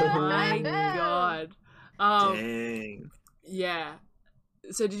 What? Oh my god. Dang. Yeah.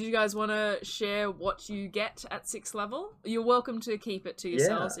 So did you guys want to share what you get at 6th level? You're welcome to keep it to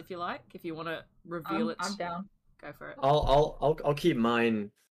yourselves Yeah. if you like. If you want to reveal it, I'm down. go for it. I'll keep mine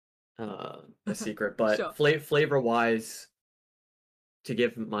a secret, but Sure. flavor wise, to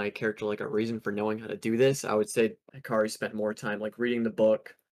give my character like a reason for knowing how to do this, I would say Hikari spent more time like reading the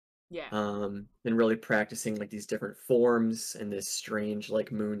book, Yeah. And really practicing like these different forms and this strange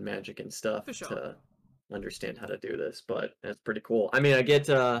like moon magic and stuff For sure. to understand how to do this. But that's pretty cool. I mean, I get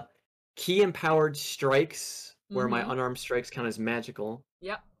key empowered strikes where my Mhm. unarmed strikes count as magical,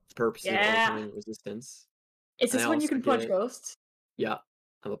 Yep. purposely Yeah. altering resistance. Is And this I when you also can punch get- ghosts? Yeah,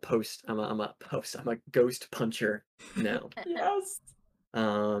 I'm a ghost puncher now. Yes.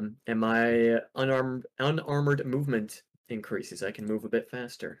 And my unarmored movement increases. I can move a bit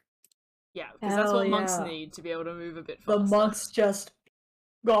faster. Yeah, because that's what Hell monks yeah. need to be able to move a bit The faster. monk's just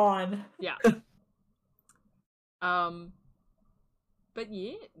gone. Yeah. But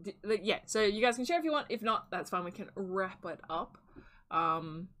yeah, yeah. So you guys can share if you want. If not, that's fine. We can wrap it up. I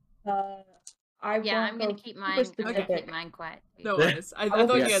Yeah, won't I'm gonna go keep super mine. I'm gonna specific. keep mine quiet. too. No worries. I will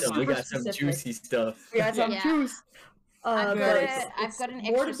thought be you We guys got might. some specific. juicy stuff. We got some Yeah. juice. I've got but a- I've got an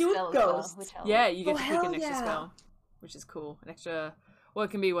more extra to do with spell as well, ghosts. which I'll Yeah, you get Oh, to pick an hell extra yeah. spell, which is cool. An extra. Well,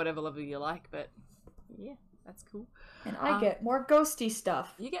 it can be whatever level you like, but yeah, that's cool. And I get more ghosty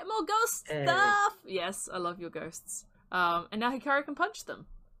stuff. You get more ghost Hey. stuff. Yes, I love your ghosts. And now Hikari can punch them.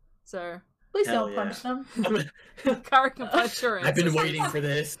 So Please Hell don't punch them. Hikari can punch your I've been ancestors. waiting for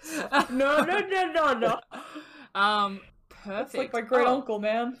this. No. Perfect. It's like my great Oh, uncle,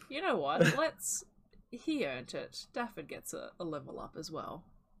 man. You know what? He earned it. Dafford gets a level up as well.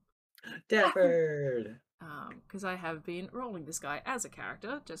 Dafford. Because I have been rolling this guy as a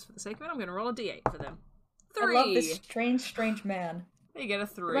character, just for the sake of it. I'm going to roll a d8 for them. 3. I love this strange man. You get a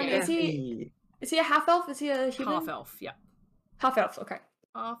 3. Remy, is he a half elf? Is he a human? Half elf, yeah. Half elf. Okay.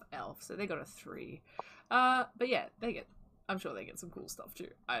 Half elf, so they got a 3. But yeah, I'm sure they get some cool stuff too.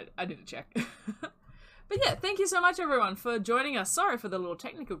 I need to check. But yeah, thank you so much everyone for joining us. Sorry for the little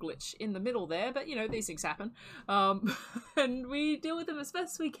technical glitch in the middle there, but you know, these things happen. And we deal with them as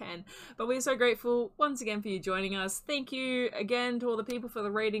best we can. But we're so grateful once again for you joining us. Thank you again to all the people for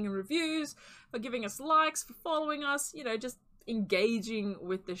the rating and reviews, for giving us likes, for following us, you know, just engaging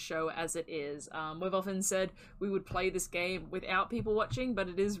with the show as it is. We've often said we would play this game without people watching, but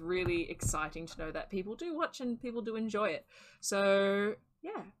it is really exciting to know that people do watch and people do enjoy it. So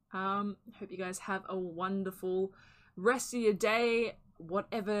yeah, hope you guys have a wonderful rest of your day,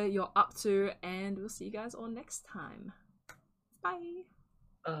 whatever you're up to, and we'll see you guys all next time. Bye.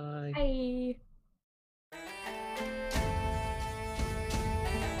 Bye. Bye.